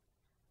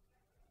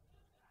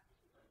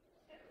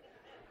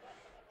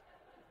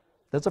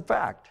 That's a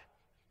fact.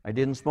 I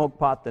didn't smoke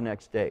pot the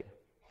next day.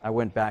 I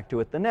went back to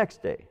it the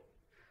next day.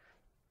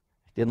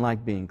 I didn't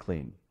like being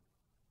clean.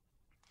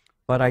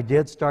 But I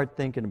did start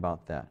thinking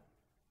about that.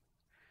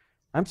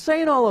 I'm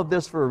saying all of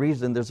this for a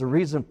reason. There's a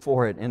reason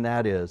for it, and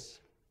that is,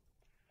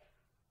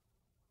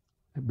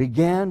 I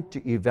began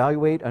to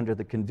evaluate under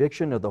the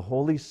conviction of the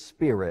Holy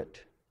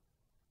Spirit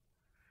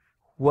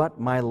what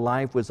my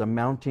life was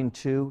amounting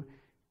to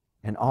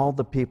and all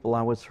the people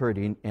I was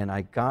hurting, and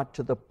I got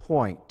to the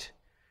point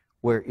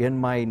where in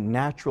my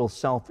natural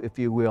self, if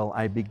you will,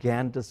 I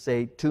began to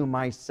say to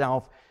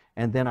myself,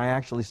 and then I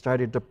actually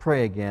started to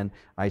pray again,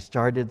 I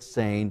started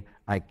saying,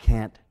 I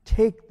can't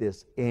take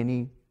this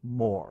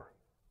anymore.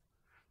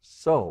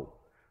 So,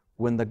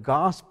 when the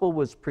gospel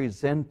was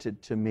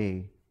presented to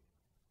me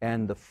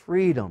and the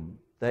freedom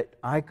that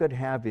I could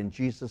have in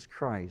Jesus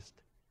Christ,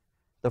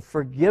 the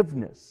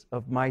forgiveness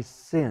of my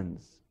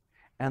sins,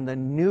 and the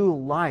new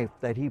life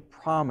that He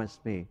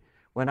promised me,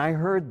 when I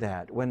heard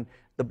that, when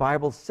the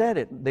Bible said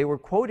it, they were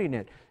quoting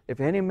it, if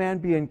any man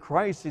be in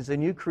Christ, he's a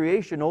new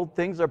creation, old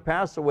things are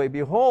passed away.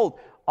 Behold,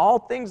 all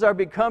things are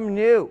become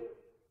new.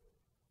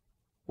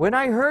 When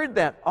I heard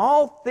that,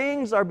 all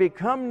things are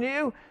become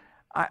new,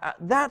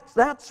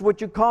 that's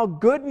what you call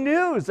good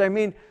news. I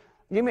mean,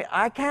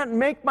 I can't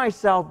make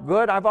myself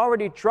good. I've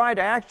already tried.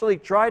 I actually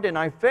tried and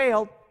I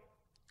failed.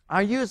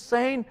 Are you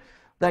saying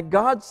that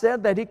God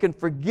said that He can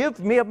forgive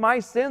me of my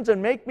sins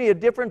and make me a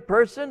different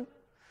person?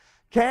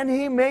 Can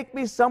He make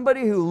me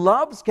somebody who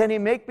loves? Can He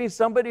make me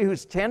somebody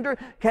who's tender?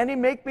 Can He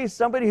make me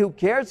somebody who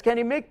cares? Can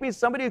He make me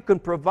somebody who can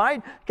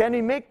provide? Can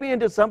He make me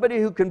into somebody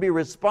who can be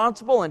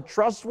responsible and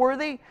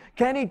trustworthy?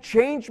 Can He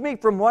change me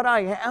from what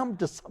I am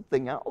to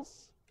something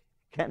else?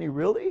 Can He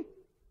really?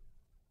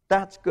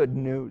 That's good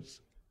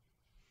news.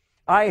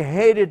 I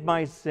hated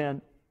my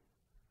sin.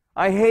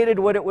 I hated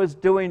what it was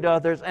doing to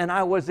others, and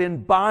I was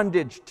in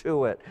bondage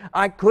to it.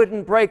 I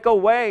couldn't break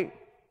away.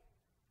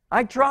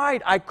 I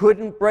tried. I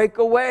couldn't break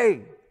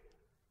away.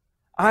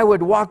 I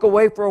would walk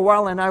away for a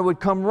while, and I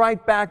would come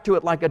right back to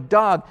it like a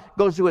dog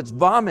goes to its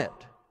vomit.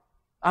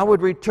 I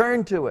would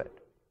return to it.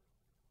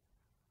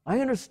 I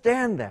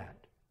understand that.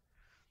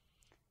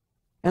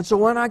 And so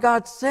when I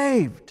got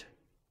saved,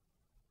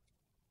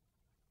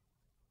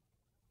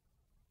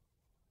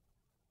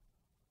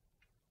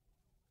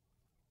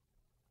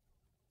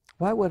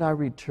 why would I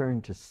return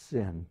to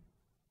sin?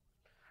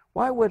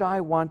 Why would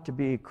I want to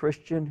be a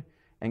Christian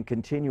and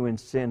continue in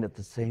sin at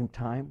the same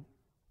time?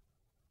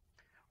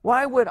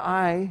 Why would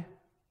I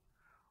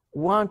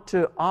want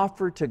to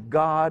offer to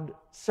God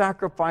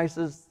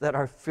sacrifices that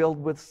are filled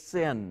with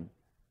sin?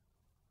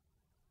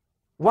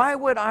 Why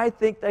would I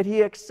think that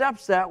He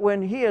accepts that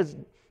when He has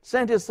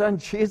sent His Son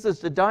Jesus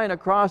to die on a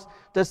cross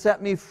to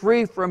set me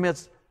free from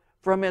its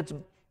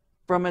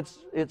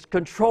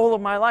control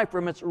of my life,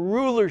 from its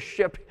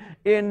rulership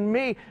in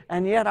me?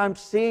 And yet I'm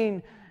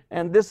seeing,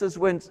 and this is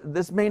when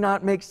this may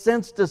not make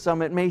sense to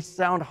some, it may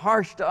sound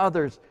harsh to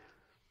others,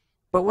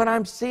 but what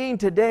I'm seeing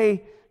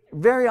today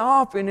very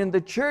often in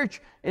the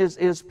church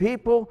is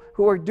people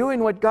who are doing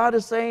what God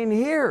is saying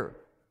here.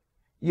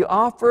 You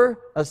offer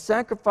a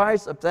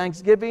sacrifice of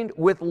thanksgiving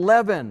with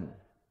leaven,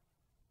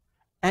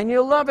 and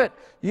you love it.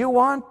 You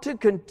want to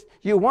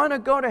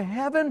go to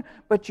heaven,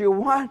 but you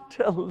want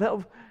to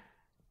live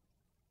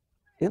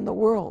in the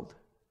world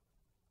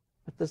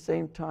at the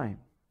same time.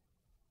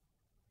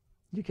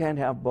 You can't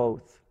have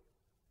both.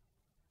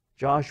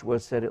 Joshua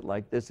said it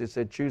like this. He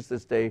said, choose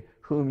this day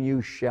whom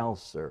you shall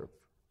serve.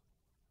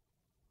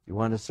 You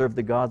want to serve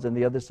the gods on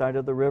the other side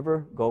of the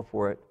river? Go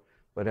for it.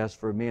 But as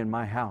for me and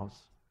my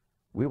house,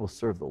 we will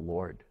serve the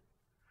Lord.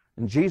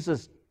 And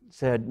Jesus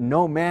said,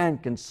 no man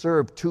can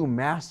serve two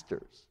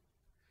masters.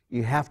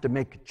 You have to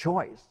make a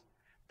choice.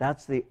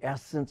 That's the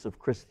essence of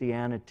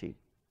Christianity.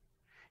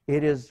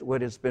 It is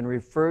what has been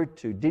referred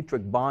to.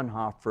 Dietrich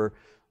Bonhoeffer,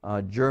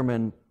 a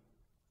German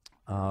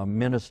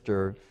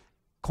minister,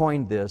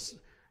 coined this.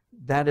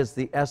 That is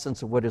the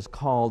essence of what is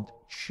called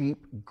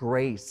cheap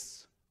grace.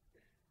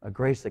 A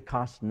grace that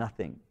costs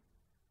nothing,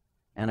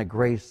 and a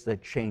grace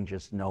that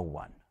changes no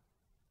one.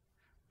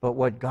 But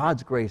what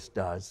God's grace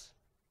does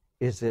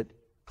is it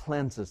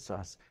cleanses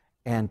us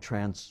and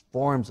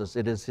transforms us.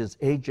 It is His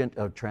agent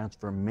of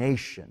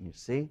transformation, you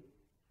see?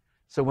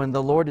 So when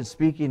the Lord is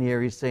speaking here,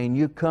 He's saying,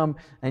 you come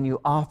and you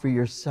offer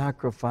your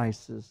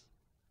sacrifices,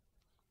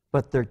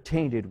 but they're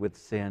tainted with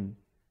sin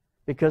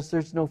because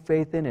there's no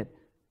faith in it.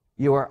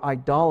 You are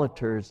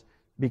idolaters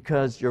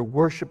because you're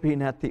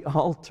worshiping at the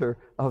altar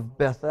of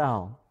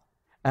Bethel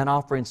and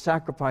offering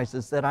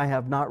sacrifices that I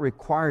have not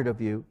required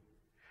of you,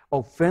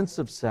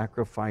 offensive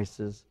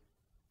sacrifices,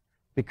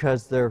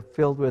 because they're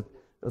filled with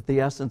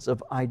the essence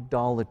of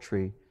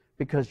idolatry,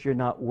 because you're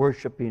not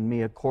worshiping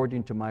me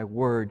according to my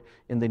word.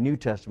 In the New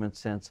Testament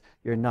sense,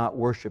 you're not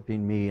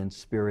worshiping me in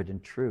spirit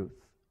and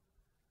truth.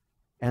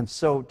 And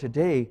so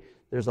today,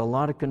 there's a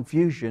lot of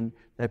confusion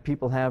that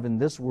people have in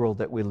this world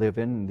that we live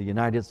in the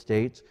United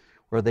States,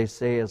 where they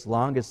say as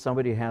long as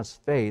somebody has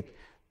faith,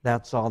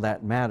 that's all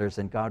that matters.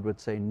 And God would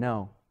say,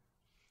 no.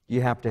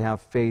 You have to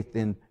have faith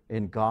in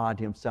God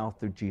Himself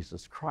through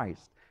Jesus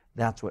Christ.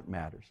 That's what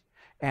matters.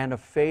 And a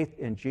faith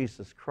in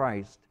Jesus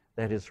Christ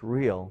that is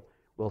real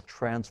will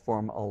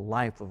transform a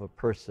life of a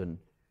person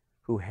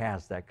who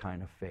has that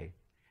kind of faith.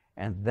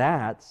 And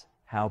that's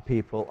how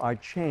people are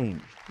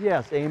changed.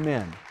 Yes,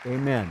 amen.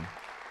 Amen.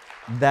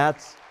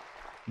 That's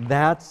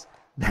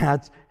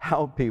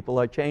how people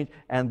are changed.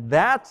 And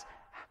that's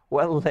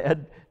what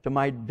led to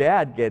my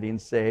dad getting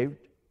saved.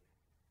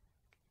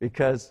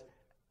 Because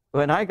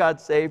when I got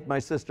saved, my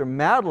sister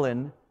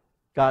Madeline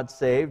got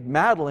saved.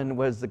 Madeline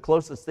was the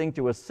closest thing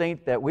to a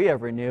saint that we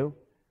ever knew.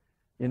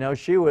 You know,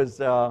 she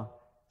was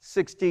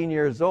 16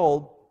 years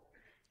old.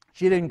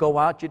 She didn't go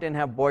out. She didn't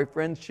have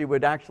boyfriends. She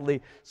would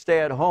actually stay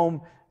at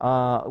home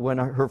when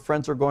her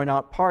friends were going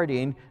out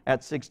partying.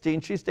 At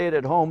 16, she stayed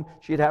at home.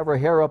 She'd have her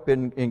hair up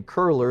in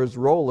curlers,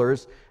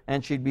 rollers,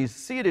 and she'd be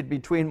seated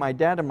between my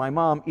dad and my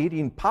mom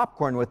eating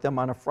popcorn with them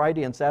on a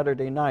Friday and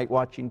Saturday night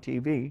watching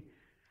TV.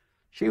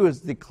 She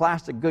was the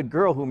classic good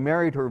girl who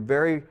married her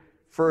very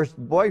first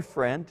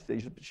boyfriend.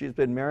 She's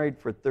been married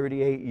for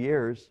 38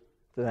 years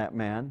to that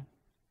man.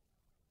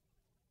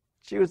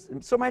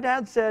 So my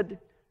dad said,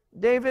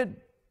 David,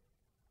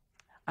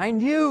 I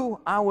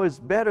knew I was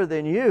better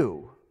than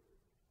you,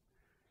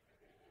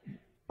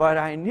 but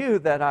I knew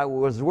that I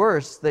was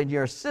worse than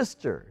your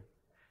sister.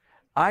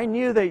 I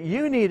knew that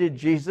you needed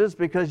Jesus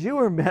because you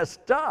were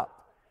messed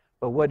up.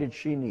 But what did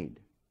she need?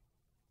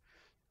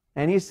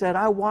 And he said,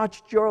 I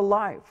watched your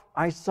life.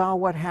 I saw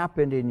what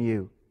happened in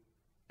you.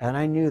 And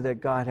I knew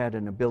that God had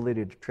an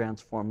ability to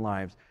transform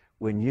lives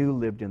when you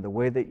lived in the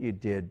way that you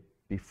did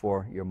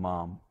before your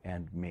mom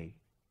and me.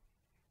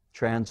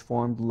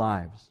 Transformed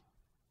lives.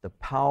 The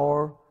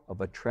power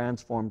of a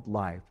transformed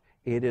life.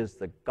 It is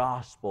the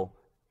gospel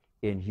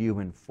in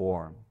human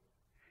form.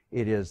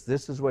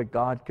 This is what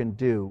God can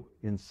do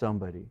in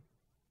somebody.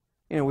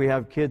 You know, we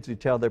have kids who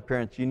tell their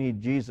parents, you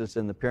need Jesus,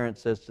 and the parent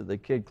says to the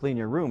kid, clean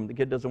your room. The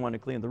kid doesn't want to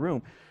clean the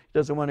room. He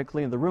doesn't want to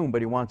clean the room,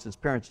 but he wants his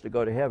parents to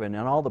go to heaven.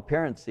 And all the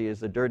parents see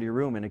is a dirty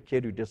room and a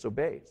kid who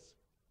disobeys.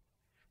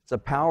 It's the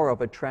power of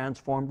a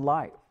transformed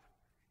life.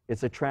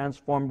 It's a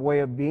transformed way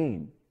of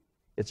being.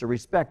 It's a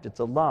respect, it's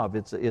a love,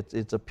 it's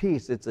a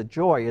peace, it's a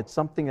joy, it's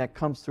something that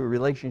comes through a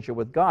relationship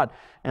with God.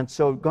 And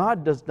so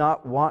God does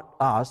not want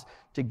us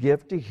to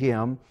give to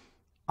Him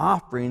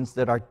offerings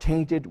that are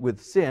tainted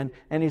with sin.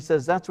 And he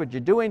says, that's what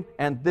you're doing,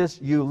 and this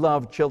you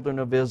love, children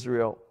of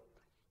Israel.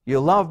 You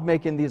love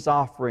making these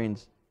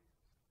offerings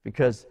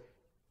because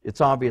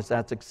it's obvious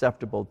that's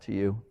acceptable to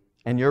you.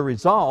 And you're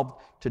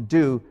resolved to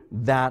do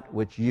that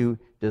which you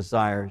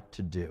desire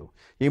to do.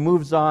 He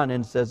moves on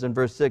and says in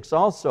verse 6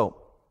 also,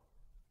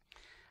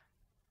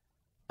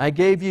 I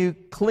gave you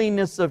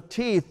cleanness of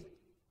teeth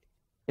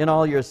in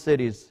all your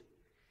cities,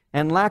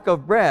 and lack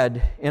of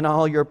bread in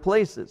all your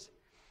places.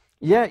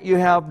 Yet you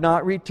have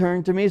not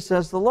returned to me,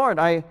 says the Lord.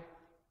 I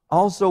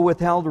also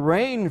withheld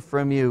rain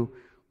from you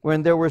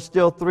when there were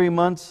still 3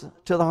 months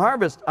to the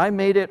harvest. I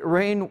made it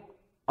rain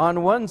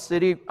on one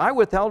city. I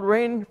withheld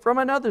rain from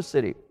another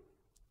city.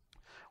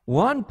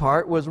 One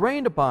part was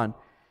rained upon,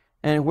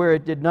 and where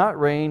it did not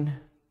rain,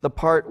 the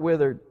part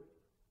withered.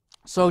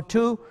 So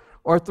 2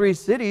 or 3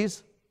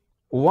 cities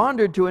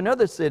wandered to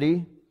another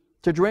city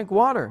to drink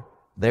water.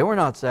 They were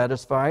not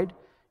satisfied.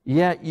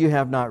 Yet you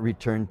have not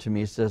returned to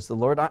me, says the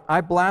Lord.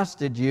 I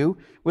blasted you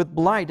with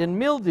blight and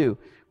mildew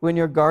when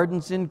your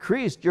gardens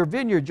increased, your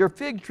vineyards, your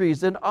fig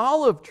trees, and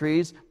olive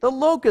trees. The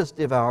locust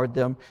devoured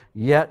them.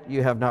 Yet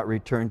you have not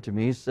returned to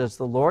me, says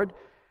the Lord.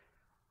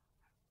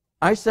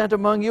 I sent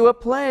among you a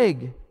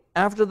plague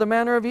after the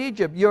manner of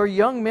Egypt. Your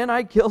young men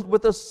I killed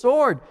with a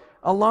sword,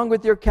 along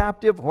with your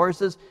captive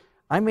horses.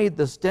 I made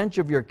the stench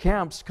of your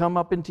camps come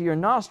up into your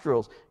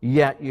nostrils.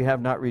 Yet you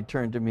have not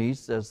returned to me,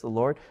 says the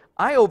Lord.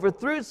 I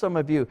overthrew some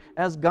of you,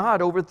 as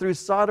God overthrew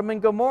Sodom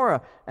and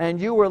Gomorrah,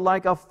 and you were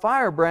like a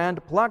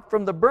firebrand plucked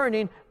from the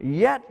burning,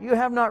 yet you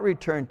have not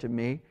returned to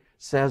me,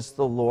 says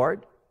the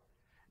Lord.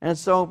 And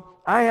so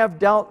I have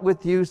dealt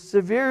with you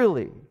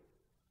severely.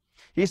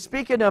 He's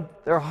speaking of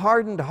their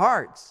hardened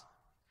hearts,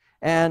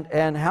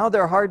 and how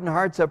their hardened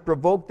hearts have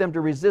provoked them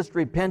to resist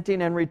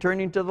repenting and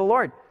returning to the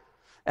Lord.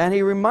 And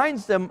he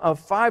reminds them of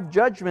 5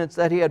 judgments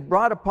that he had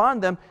brought upon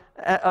them,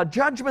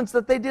 judgments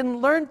that they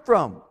didn't learn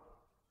from.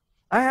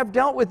 I have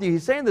dealt with you.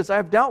 He's saying this. I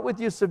have dealt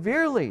with you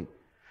severely,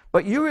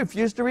 but you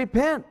refuse to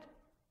repent.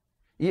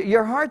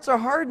 Your hearts are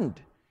hardened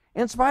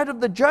in spite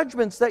of the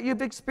judgments that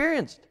you've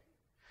experienced.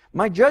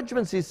 My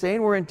judgments, he's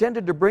saying, were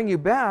intended to bring you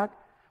back,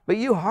 but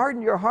you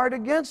hardened your heart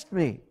against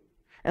me.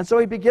 And so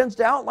he begins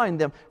to outline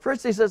them.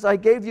 First he says, I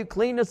gave you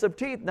cleanness of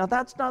teeth. Now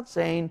that's not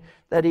saying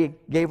that he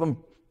gave them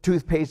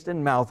toothpaste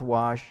and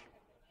mouthwash.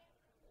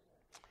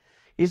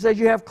 He says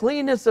you have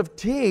cleanness of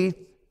teeth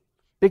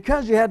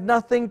because you had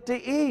nothing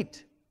to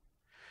eat.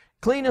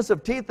 Cleanness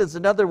of teeth is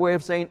another way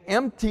of saying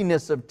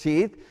emptiness of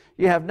teeth.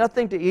 You have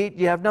nothing to eat.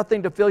 You have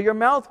nothing to fill your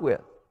mouth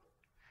with.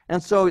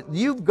 And so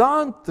you've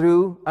gone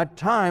through a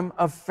time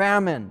of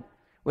famine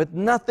with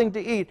nothing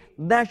to eat.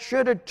 That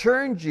should have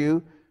turned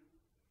you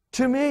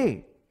to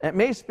me. It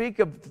may speak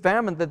of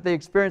famine that they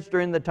experienced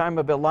during the time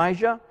of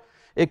Elijah.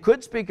 It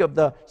could speak of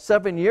the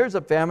 7 years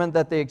of famine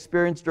that they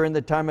experienced during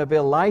the time of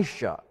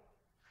Elisha.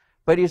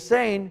 But he's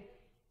saying,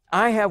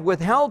 I have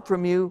withheld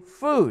from you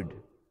food.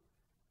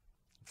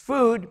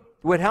 Food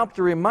would help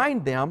to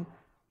remind them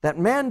that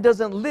man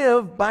doesn't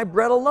live by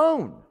bread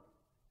alone.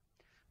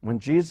 When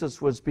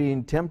Jesus was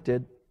being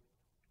tempted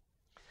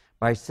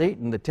by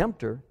Satan, the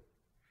tempter,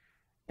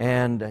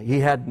 and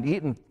he hadn't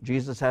eaten,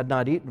 Jesus had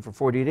not eaten for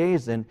 40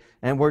 days, and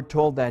we're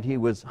told that he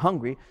was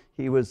hungry.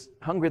 He was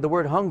hungry. The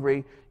word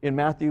hungry in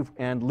Matthew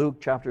and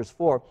Luke chapters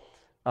 4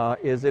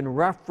 is in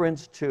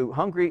reference to,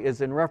 hungry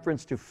is in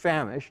reference to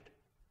famished.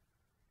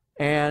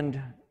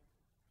 And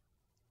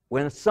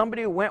when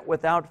somebody went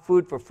without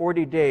food for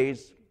 40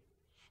 days,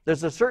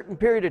 there's a certain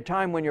period of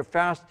time when you're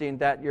fasting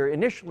that you're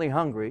initially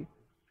hungry,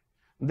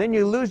 then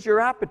you lose your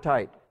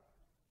appetite.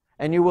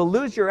 And you will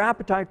lose your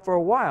appetite for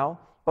a while,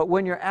 but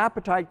when your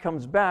appetite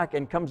comes back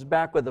and comes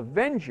back with a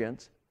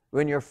vengeance,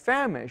 when you're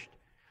famished,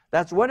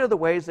 that's one of the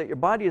ways that your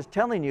body is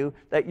telling you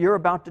that you're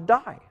about to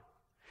die.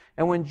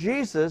 And when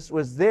Jesus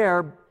was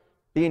there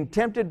being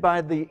tempted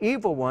by the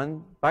evil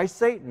one, by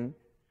Satan,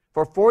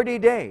 for 40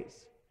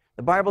 days,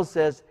 the Bible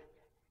says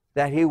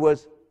that he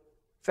was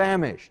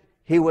famished.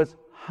 He was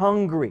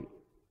hungry.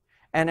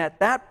 And at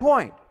that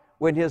point,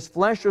 when his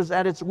flesh was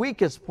at its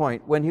weakest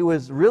point, when he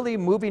was really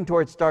moving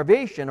towards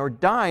starvation or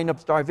dying of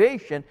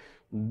starvation,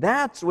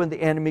 that's when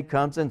the enemy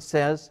comes and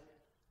says,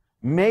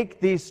 make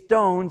these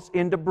stones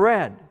into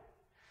bread.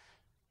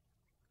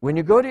 When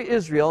you go to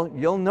Israel,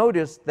 you'll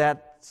notice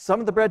that some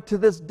of the bread to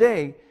this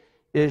day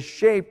is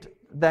shaped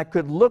that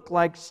could look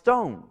like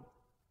stone.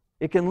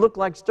 It can look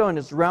like stone.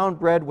 It's round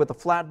bread with a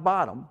flat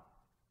bottom.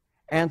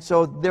 And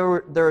so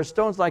there are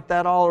stones like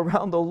that all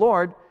around the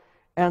Lord.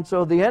 And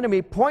so the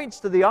enemy points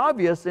to the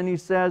obvious and he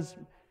says,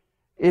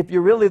 if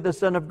you're really the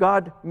Son of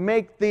God,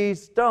 make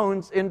these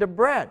stones into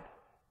bread.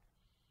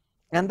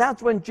 And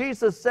that's when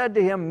Jesus said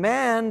to him,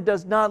 man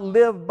does not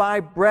live by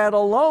bread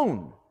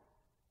alone,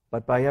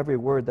 but by every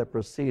word that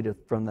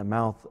proceedeth from the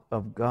mouth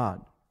of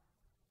God.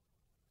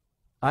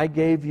 I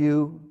gave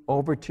you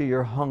over to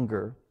your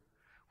hunger,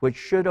 which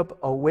should have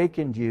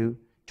awakened you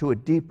to a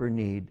deeper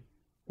need,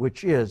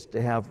 which is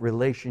to have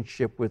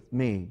relationship with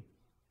me.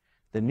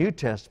 The New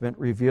Testament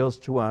reveals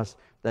to us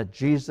that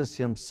Jesus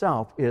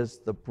himself is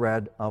the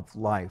bread of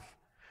life.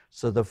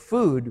 So the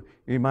food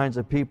reminds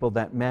the people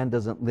that man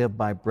doesn't live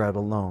by bread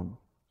alone.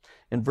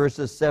 In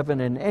verses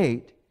 7 and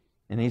 8,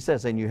 and he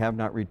says, and you have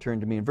not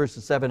returned to me. In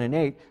verses 7 and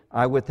 8,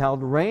 I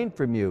withheld rain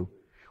from you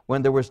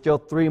when there were still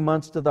 3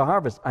 months to the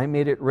harvest. I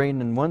made it rain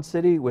in one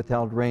city,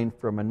 withheld rain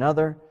from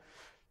another.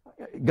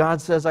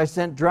 God says, I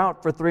sent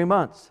drought for 3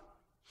 months.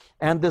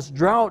 And this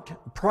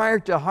drought prior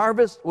to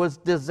harvest was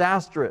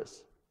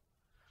disastrous.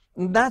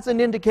 And that's an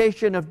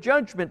indication of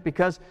judgment,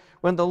 because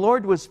when the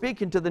Lord was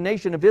speaking to the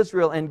nation of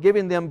Israel and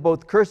giving them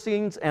both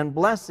cursings and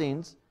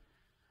blessings,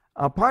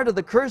 part of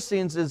the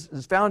cursings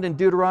is found in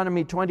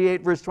Deuteronomy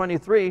 28, verse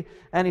 23,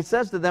 and he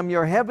says to them,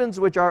 your heavens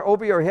which are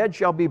over your head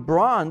shall be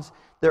bronze,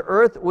 the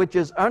earth which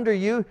is under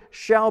you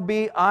shall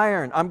be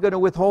iron. I'm going to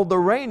withhold the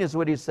rain, is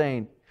what he's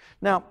saying.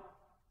 Now,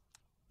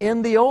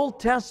 in the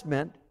Old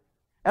Testament,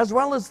 as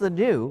well as the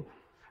New,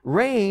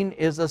 rain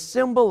is a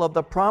symbol of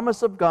the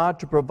promise of God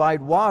to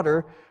provide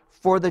water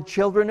for the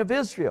children of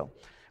Israel.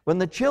 When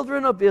the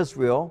children of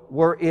Israel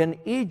were in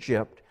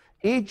Egypt,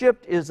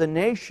 Egypt is a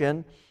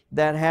nation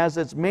that has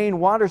its main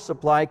water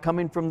supply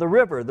coming from the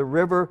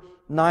river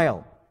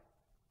Nile.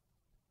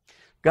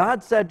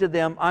 God said to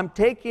them, I'm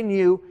taking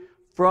you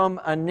from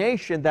a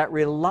nation that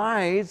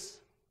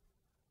relies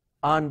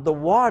on the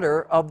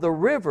water of the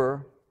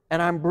river,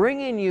 and I'm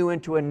bringing you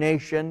into a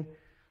nation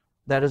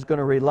that is going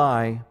to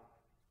rely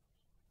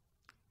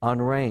on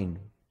rain.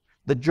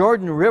 The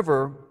Jordan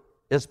River,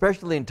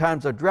 especially in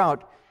times of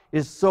drought,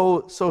 is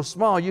so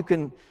small you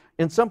can,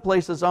 in some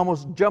places,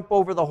 almost jump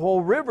over the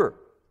whole river.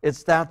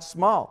 It's that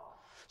small.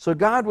 So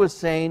God was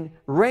saying,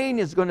 rain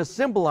is going to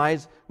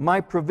symbolize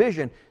my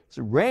provision.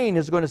 So rain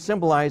is going to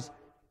symbolize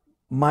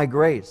my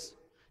grace.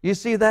 You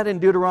see that in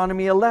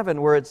Deuteronomy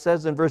 11, where it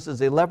says in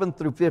verses 11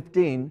 through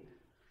 15,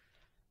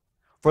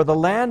 for the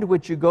land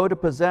which you go to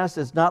possess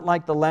is not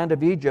like the land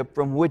of Egypt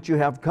from which you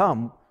have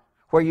come,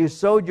 where you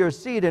sowed your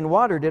seed and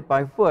watered it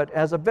by foot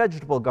as a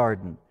vegetable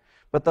garden.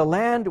 But the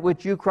land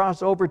which you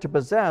cross over to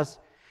possess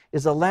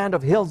is a land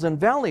of hills and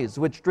valleys,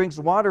 which drinks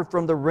water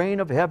from the rain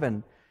of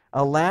heaven,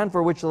 a land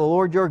for which the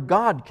Lord your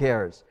God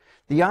cares.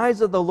 The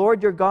eyes of the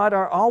Lord your God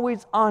are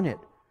always on it,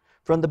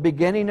 from the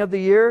beginning of the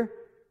year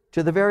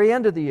to the very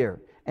end of the year.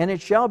 And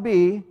it shall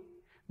be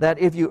that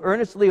if you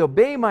earnestly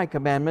obey my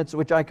commandments,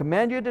 which I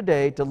command you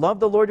today, to love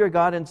the Lord your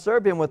God and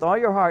serve him with all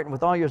your heart and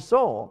with all your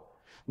soul,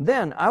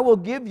 then I will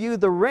give you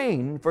the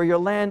rain for your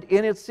land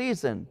in its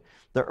season,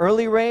 the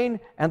early rain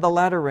and the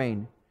latter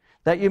rain,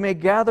 that you may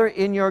gather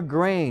in your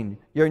grain,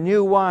 your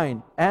new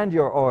wine, and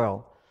your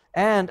oil.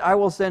 And I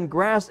will send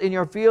grass in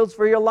your fields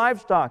for your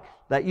livestock,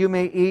 that you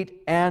may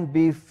eat and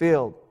be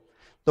filled.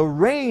 The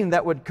rain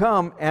that would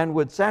come and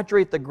would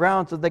saturate the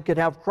ground so they could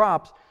have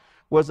crops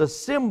was a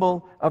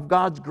symbol of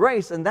God's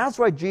grace. And that's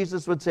why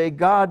Jesus would say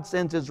God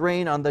sends his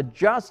rain on the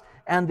just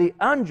and the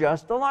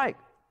unjust alike,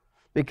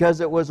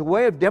 because it was a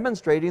way of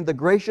demonstrating the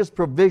gracious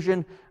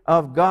provision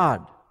of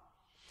God.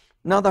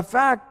 Now, the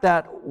fact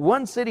that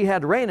one city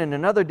had rain and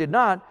another did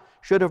not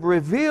should have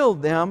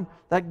revealed them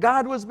that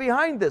God was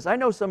behind this. I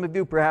know some of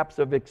you perhaps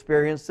have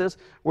experienced this,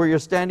 where you're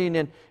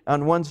standing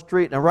on one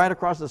street, and right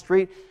across the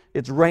street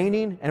it's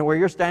raining, and where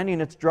you're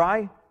standing it's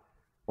dry.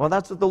 Well,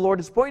 that's what the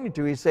Lord is pointing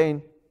to. He's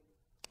saying,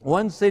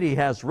 one city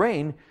has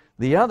rain,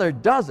 the other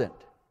doesn't.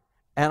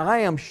 And I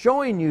am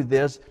showing you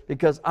this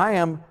because I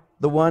am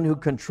the one who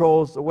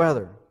controls the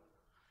weather.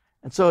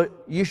 And so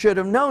you should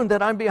have known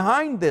that I'm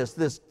behind this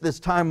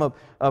time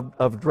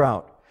of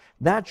drought.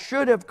 That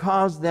should have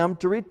caused them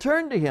to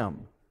return to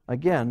him.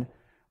 Again,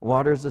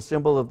 water is a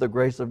symbol of the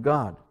grace of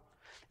God.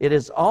 It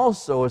is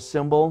also a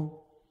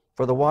symbol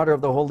for the water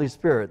of the Holy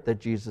Spirit that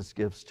Jesus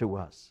gives to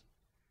us.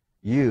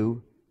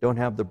 You don't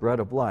have the bread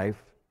of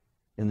life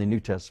in the New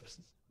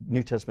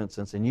Testament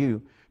sense, and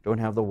you don't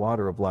have the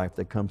water of life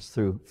that comes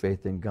through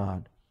faith in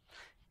God.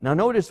 Now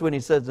notice when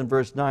he says in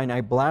verse 9, I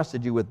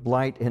blasted you with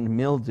blight and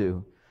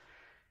mildew.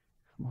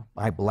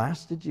 I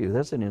blasted you.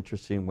 That's an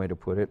interesting way to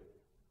put it.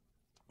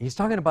 He's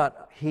talking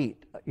about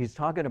heat. He's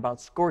talking about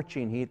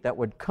scorching heat that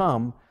would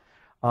come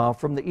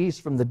from the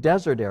east, from the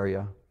desert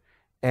area,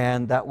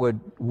 and that would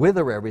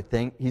wither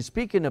everything. He's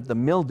speaking of the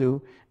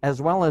mildew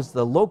as well as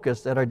the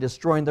locusts that are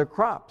destroying their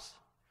crops.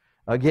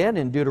 Again,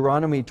 in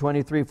Deuteronomy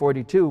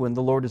 23:42, when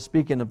the Lord is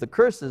speaking of the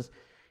curses,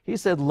 he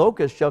said,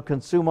 locusts shall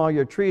consume all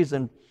your trees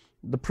and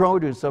the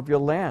produce of your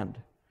land.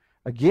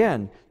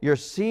 Again, you're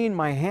seeing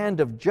my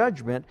hand of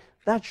judgment.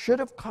 That should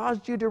have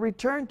caused you to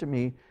return to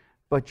me,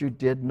 but you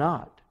did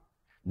not.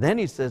 Then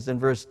he says in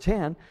verse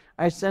 10,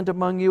 I sent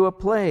among you a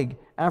plague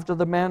after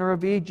the manner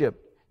of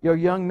Egypt. Your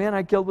young men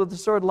I killed with the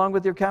sword along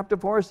with your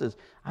captive horses.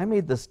 I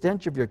made the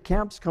stench of your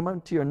camps come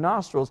unto your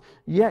nostrils,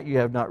 yet you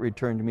have not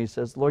returned to me,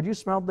 says the Lord. You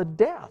smelled the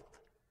death.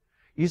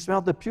 You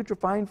smelled the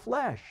putrefying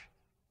flesh.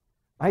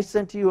 I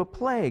sent to you a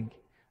plague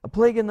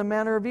in the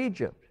manner of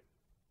Egypt.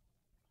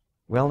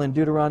 Well, in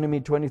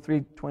Deuteronomy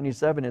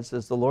 23:27, it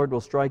says, the Lord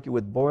will strike you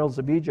with boils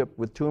of Egypt,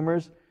 with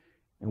tumors,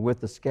 and with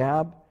the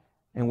scab,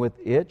 and with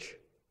itch,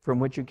 from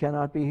which you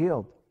cannot be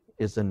healed.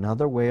 It's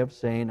another way of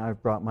saying,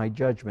 I've brought my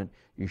judgment.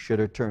 You should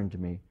have turned to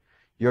me.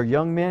 Your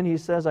young men, he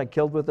says, I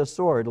killed with a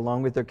sword,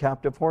 along with their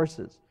captive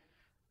horses.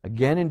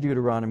 Again in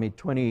Deuteronomy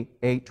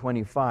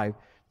 28:25,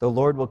 the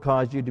Lord will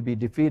cause you to be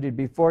defeated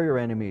before your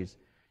enemies.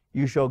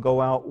 You shall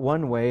go out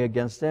one way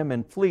against them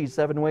and flee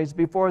 7 ways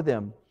before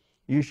them.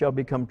 You shall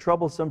become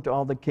troublesome to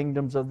all the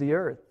kingdoms of the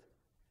earth.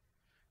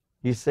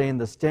 He's saying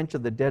the stench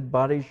of the dead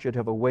bodies should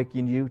have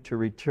awakened you to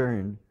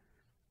return,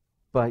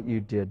 but you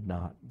did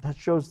not. That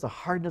shows the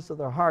hardness of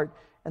their heart.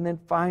 And then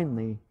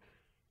finally,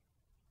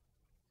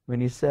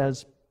 when he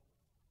says,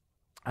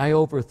 I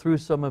overthrew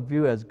some of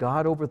you as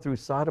God overthrew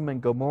Sodom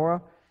and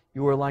Gomorrah.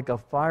 You were like a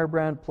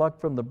firebrand plucked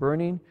from the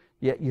burning,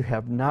 yet you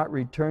have not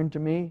returned to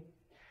me.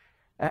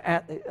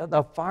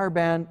 A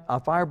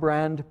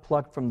firebrand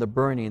plucked from the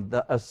burning.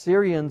 The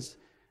Assyrians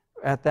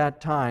at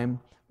that time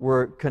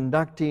were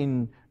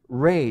conducting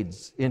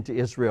raids into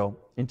Israel,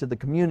 into the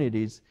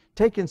communities,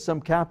 taking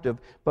some captive,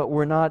 but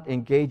were not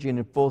engaging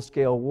in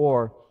full-scale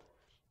war.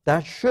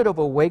 That should have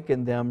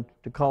awakened them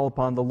to call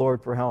upon the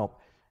Lord for help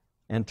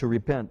and to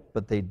repent,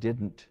 but they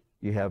didn't.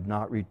 You have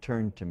not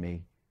returned to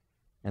me.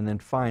 And then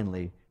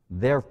finally,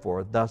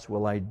 therefore, thus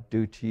will I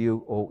do to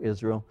you, O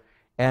Israel,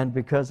 and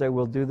because I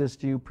will do this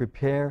to you,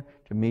 prepare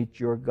to meet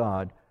your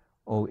God,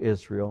 O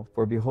Israel.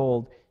 For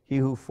behold, he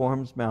who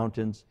forms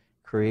mountains,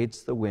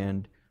 creates the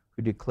wind,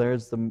 who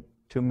declares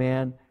to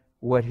man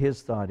what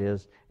his thought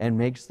is, and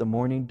makes the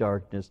morning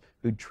darkness,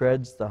 who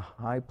treads the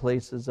high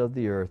places of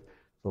the earth,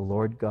 the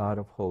Lord God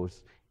of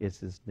hosts is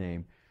his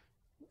name.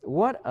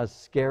 What a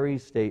scary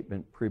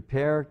statement.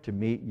 Prepare to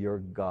meet your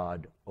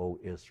God, O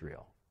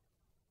Israel.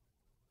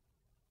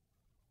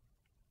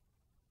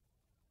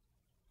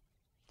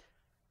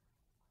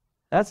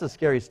 That's a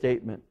scary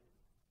statement.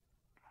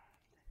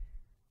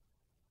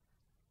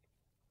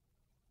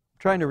 I'm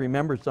trying to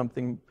remember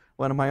something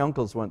one of my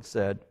uncles once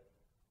said.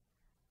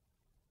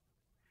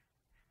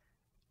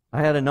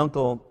 I had an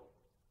uncle,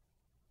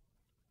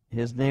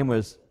 his name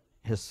was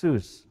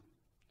Jesus,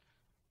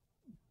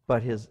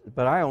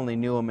 but I only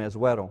knew him as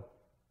Weddle.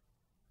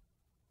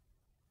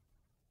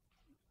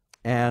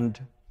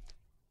 And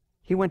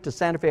he went to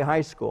Santa Fe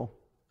High School.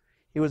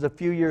 He was a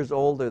few years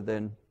older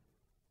than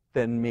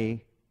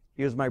me.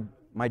 He was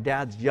my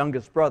dad's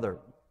youngest brother.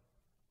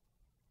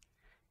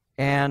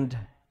 And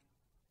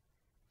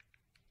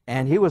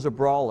he was a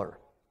brawler.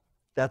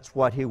 That's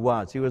what he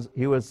was. He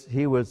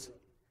was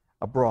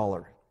a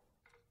brawler.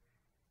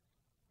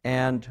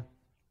 And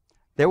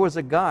there was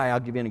a guy, I'll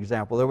give you an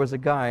example. There was a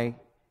guy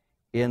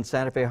in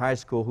Santa Fe High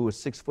School who was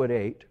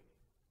 6'8",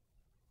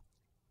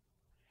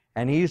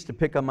 and he used to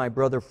pick on my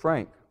brother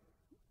Frank.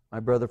 My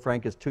brother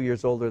Frank is 2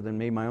 years older than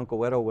me. My Uncle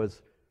Weddle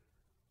was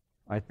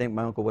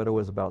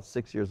about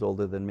 6 years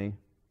older than me.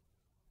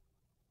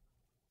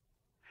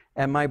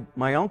 And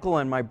my uncle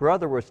and my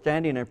brother were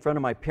standing in front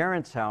of my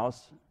parents'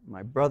 house.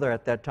 My brother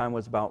at that time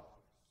was about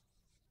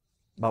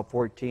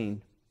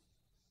 14.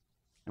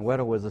 And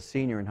Weddle was a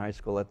senior in high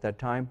school at that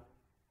time.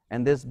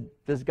 And this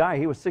guy,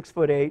 he was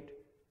 6'8".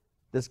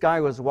 This guy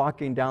was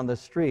walking down the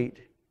street.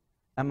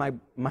 And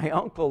my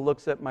uncle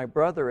looks at my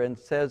brother and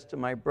says to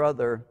my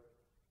brother,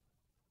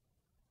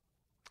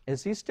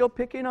 "Is he still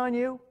picking on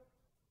you?"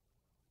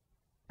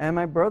 And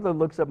my brother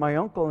looks at my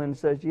uncle and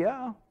says,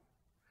 "Yeah."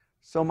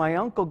 So my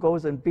uncle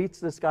goes and beats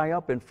this guy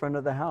up in front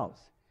of the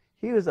house.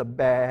 He was a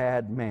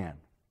bad man.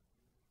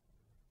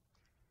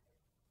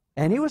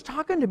 And he was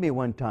talking to me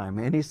one time,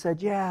 and he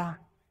said, "Yeah."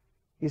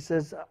 He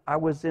says, "I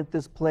was at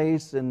this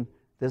place, and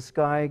this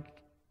guy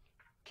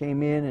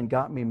came in and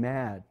got me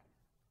mad.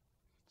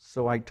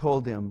 So I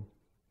told him,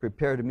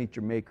 'Prepare to meet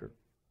your Maker.'"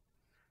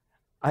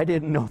 I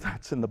didn't know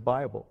that's in the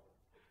Bible.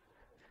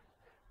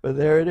 But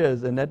there it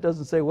is, and that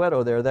doesn't say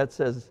Weddle there, that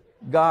says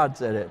God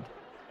said it.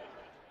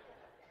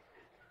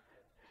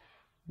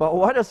 But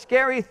what a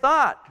scary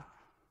thought.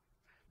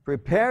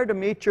 Prepare to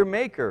meet your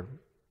Maker.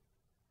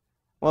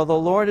 Well, the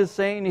Lord is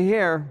saying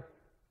here,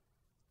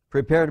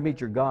 prepare to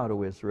meet your God,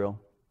 O Israel.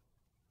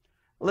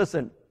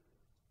 Listen,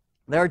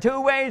 there are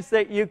 2 ways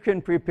that you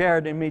can prepare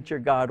to meet your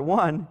God.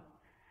 1,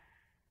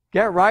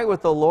 get right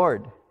with the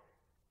Lord.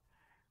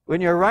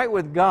 When you're right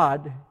with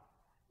God,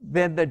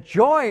 then the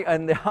joy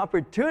and the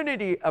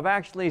opportunity of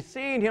actually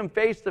seeing Him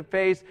face to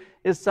face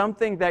is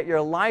something that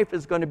your life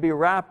is going to be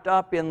wrapped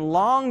up in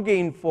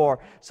longing for.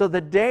 So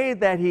the day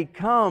that He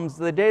comes,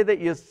 the day that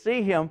you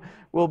see Him,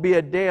 will be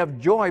a day of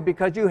joy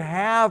because you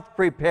have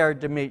prepared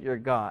to meet your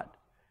God.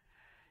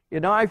 You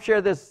know, I've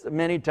shared this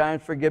many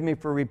times, forgive me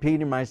for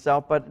repeating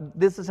myself, but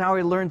this is how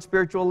I learned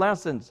spiritual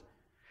lessons.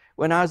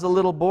 When I was a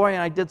little boy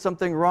and I did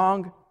something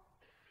wrong,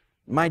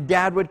 my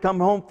dad would come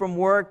home from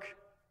work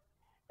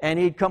and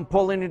he'd come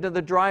pulling into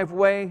the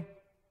driveway.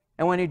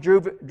 And when he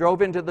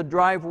drove into the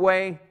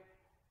driveway,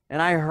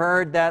 and I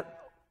heard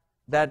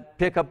that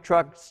pickup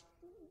truck's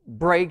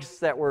brakes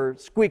that were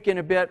squeaking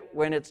a bit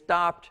when it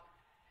stopped,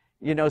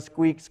 you know,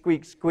 squeak,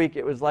 squeak, squeak.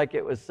 It was like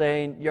it was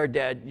saying, "You're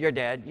dead, you're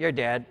dead, you're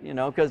dead," you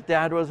know, because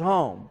Dad was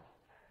home.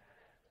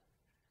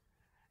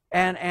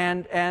 And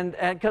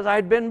because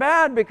I'd been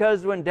bad,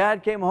 because when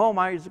Dad came home,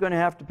 I was going to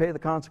have to pay the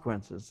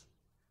consequences.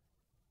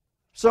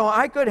 So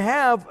I could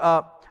have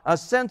a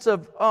sense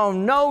of, oh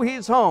no,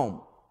 he's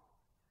home.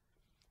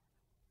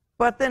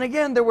 But then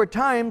again, there were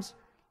times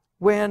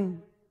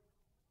when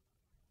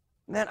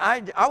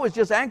I was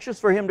just anxious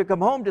for him to come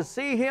home to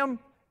see him,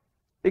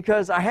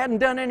 because I hadn't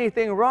done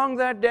anything wrong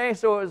that day,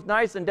 so it was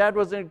nice, and Dad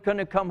wasn't going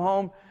to come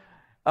home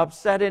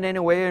upset in any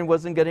way and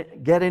wasn't going to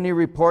get any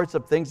reports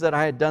of things that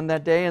I had done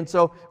that day. And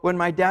so when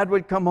my dad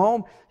would come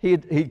home,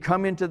 he'd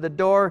come into the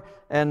door,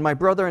 and my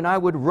brother and I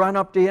would run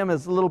up to him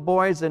as little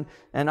boys, and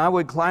I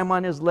would climb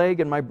on his leg,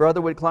 and my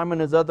brother would climb on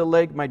his other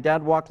leg. My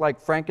dad walked like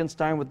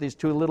Frankenstein with these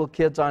two little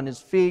kids on his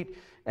feet.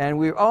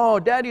 And oh,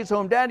 Daddy's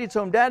home, Daddy's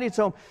home, Daddy's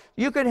home.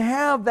 You can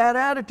have that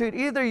attitude.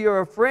 Either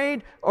you're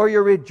afraid or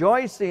you're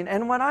rejoicing.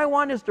 And what I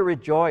want is to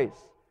rejoice.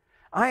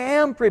 I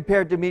am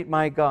prepared to meet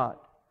my God.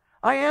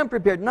 I am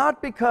prepared, not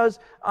because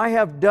I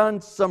have done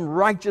some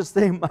righteous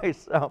thing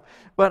myself,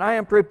 but I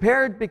am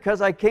prepared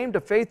because I came to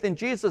faith in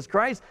Jesus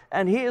Christ,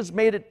 and He has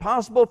made it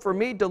possible for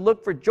me to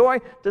look for joy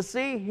to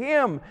see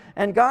Him.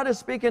 And God is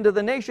speaking to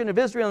the nation of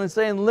Israel and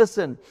saying,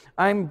 listen,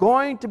 I'm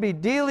going to be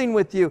dealing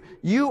with you.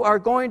 You are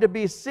going to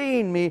be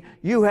seeing me.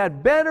 You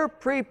had better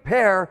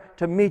prepare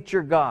to meet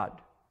your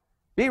God.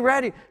 Be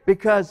ready,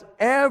 because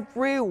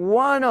every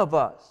one of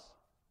us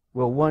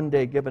will one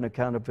day give an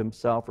account of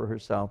himself or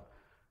herself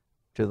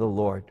to the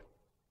Lord.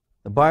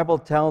 The Bible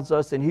tells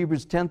us in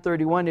Hebrews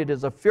 10:31, it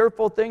is a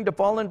fearful thing to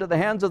fall into the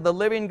hands of the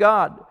living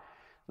God.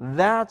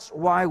 That's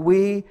why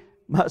we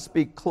must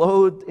be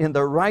clothed in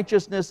the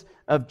righteousness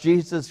of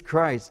Jesus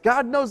Christ.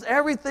 God knows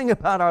everything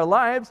about our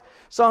lives.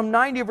 Psalm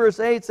 90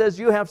 verse 8 says,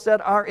 you have set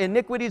our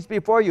iniquities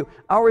before you,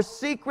 our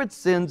secret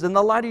sins in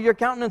the light of your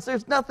countenance.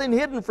 There's nothing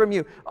hidden from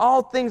you.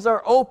 All things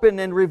are open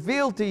and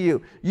revealed to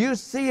you. You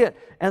see it.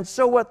 And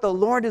so what the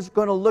Lord is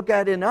going to look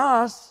at in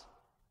us,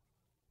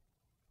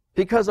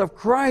 because of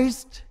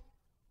Christ,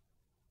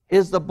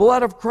 is the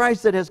blood of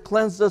Christ that has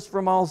cleansed us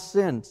from all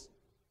sins.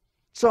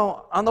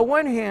 So, on the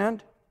one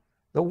hand,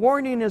 the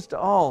warning is to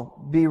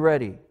all, be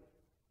ready.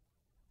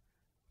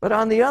 But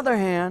on the other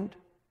hand,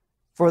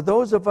 for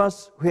those of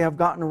us who have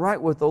gotten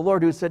right with the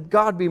Lord, who said,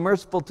 God, be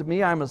merciful to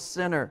me, I'm a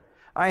sinner.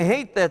 I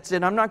hate that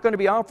sin. I'm not going to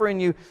be offering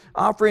you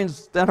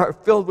offerings that are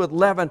filled with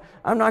leaven.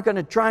 I'm not going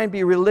to try and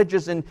be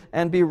religious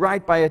and be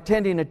right by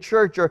attending a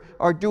church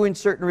or doing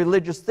certain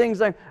religious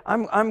things.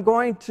 I'm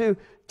going to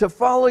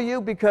follow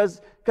you because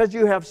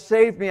you have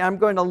saved me. I'm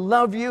going to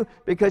love you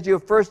because you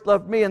have first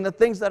loved me. And the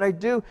things that I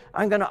do,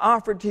 I'm going to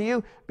offer to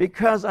you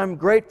because I'm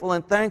grateful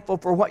and thankful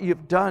for what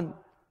you've done.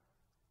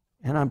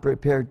 And I'm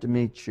prepared to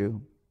meet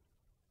you.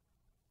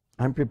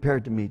 I'm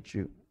prepared to meet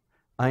you.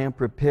 I am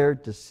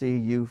prepared to see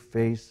you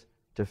face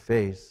to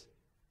face.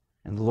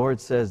 And the Lord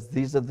says,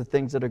 these are the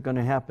things that are going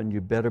to happen.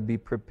 You better be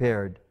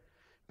prepared,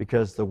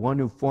 because the one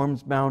who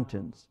forms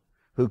mountains,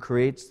 who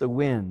creates the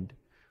wind,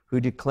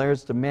 who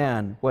declares to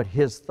man what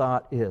his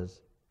thought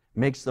is,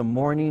 makes the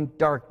morning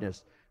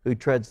darkness, who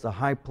treads the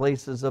high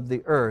places of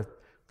the earth,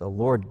 the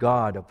Lord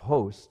God of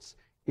hosts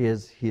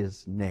is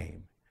His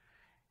name.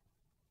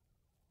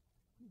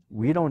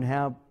 We don't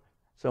have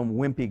some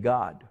wimpy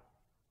God.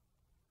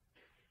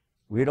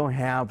 We don't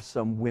have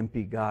some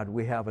wimpy God.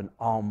 We have an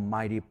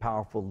almighty,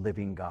 powerful,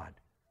 living God.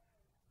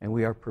 And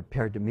we are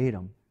prepared to meet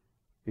Him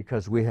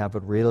because we have a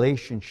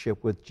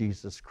relationship with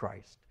Jesus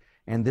Christ.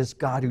 And this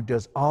God who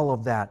does all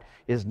of that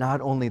is not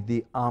only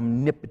the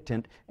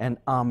omnipotent and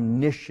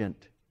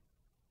omniscient,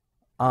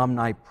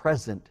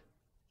 omnipresent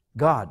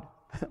God,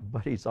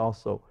 but He's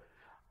also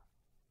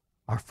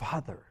our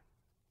Father,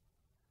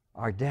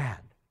 our Dad.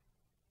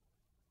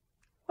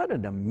 What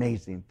an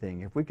amazing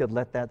thing. If we could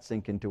let that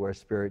sink into our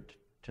spirit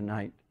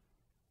tonight.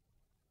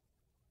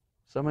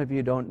 Some of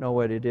you don't know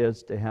what it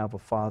is to have a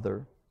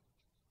Father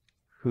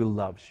who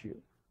loves you.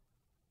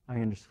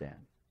 I understand.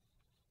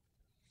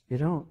 You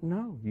don't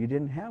know. You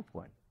didn't have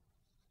one.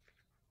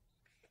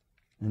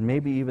 And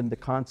maybe even the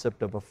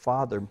concept of a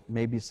father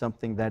may be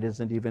something that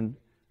isn't even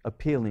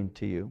appealing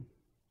to you.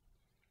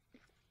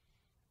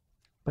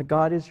 But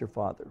God is your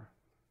Father.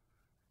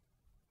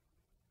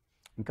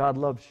 And God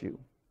loves you.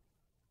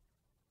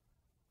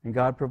 And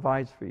God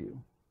provides for you.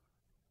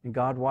 And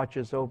God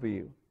watches over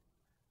you.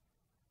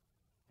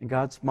 And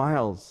God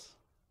smiles,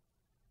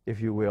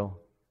 if you will,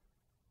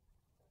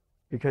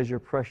 because you're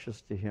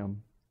precious to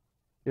Him.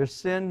 Your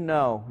sin,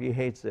 no, He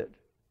hates it.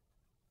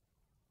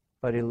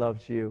 But He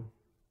loves you.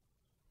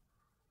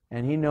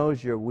 And He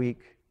knows you're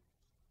weak.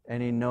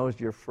 And He knows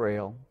you're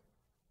frail.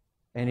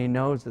 And He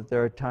knows that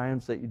there are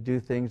times that you do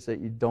things that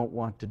you don't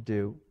want to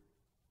do.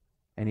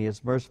 And He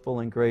is merciful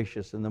and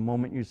gracious. And the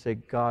moment you say,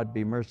 God,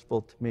 be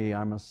merciful to me,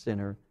 I'm a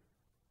sinner,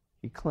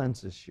 He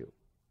cleanses you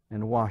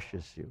and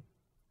washes you.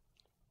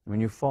 When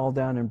you fall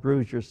down and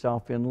bruise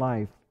yourself in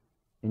life,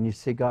 and you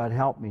say, God,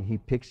 help me, He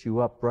picks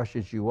you up,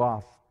 brushes you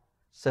off,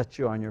 sets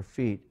you on your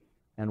feet,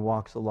 and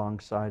walks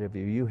alongside of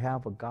you. You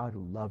have a God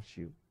who loves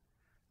you.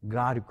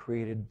 God who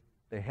created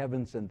the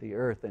heavens and the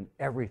earth and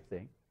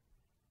everything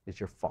is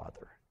your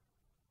Father.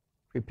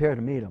 Prepare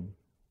to meet Him.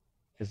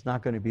 It's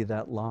not going to be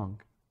that long.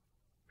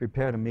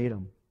 Prepare to meet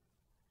Him.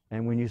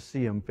 And when you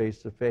see Him face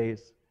to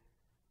face,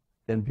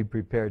 then be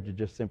prepared to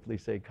just simply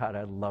say, God,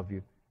 I love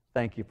you.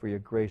 Thank you for your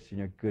grace and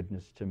your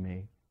goodness to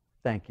me.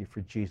 Thank you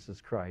for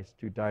Jesus Christ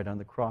who died on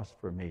the cross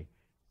for me.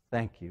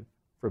 Thank you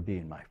for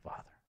being my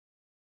Father.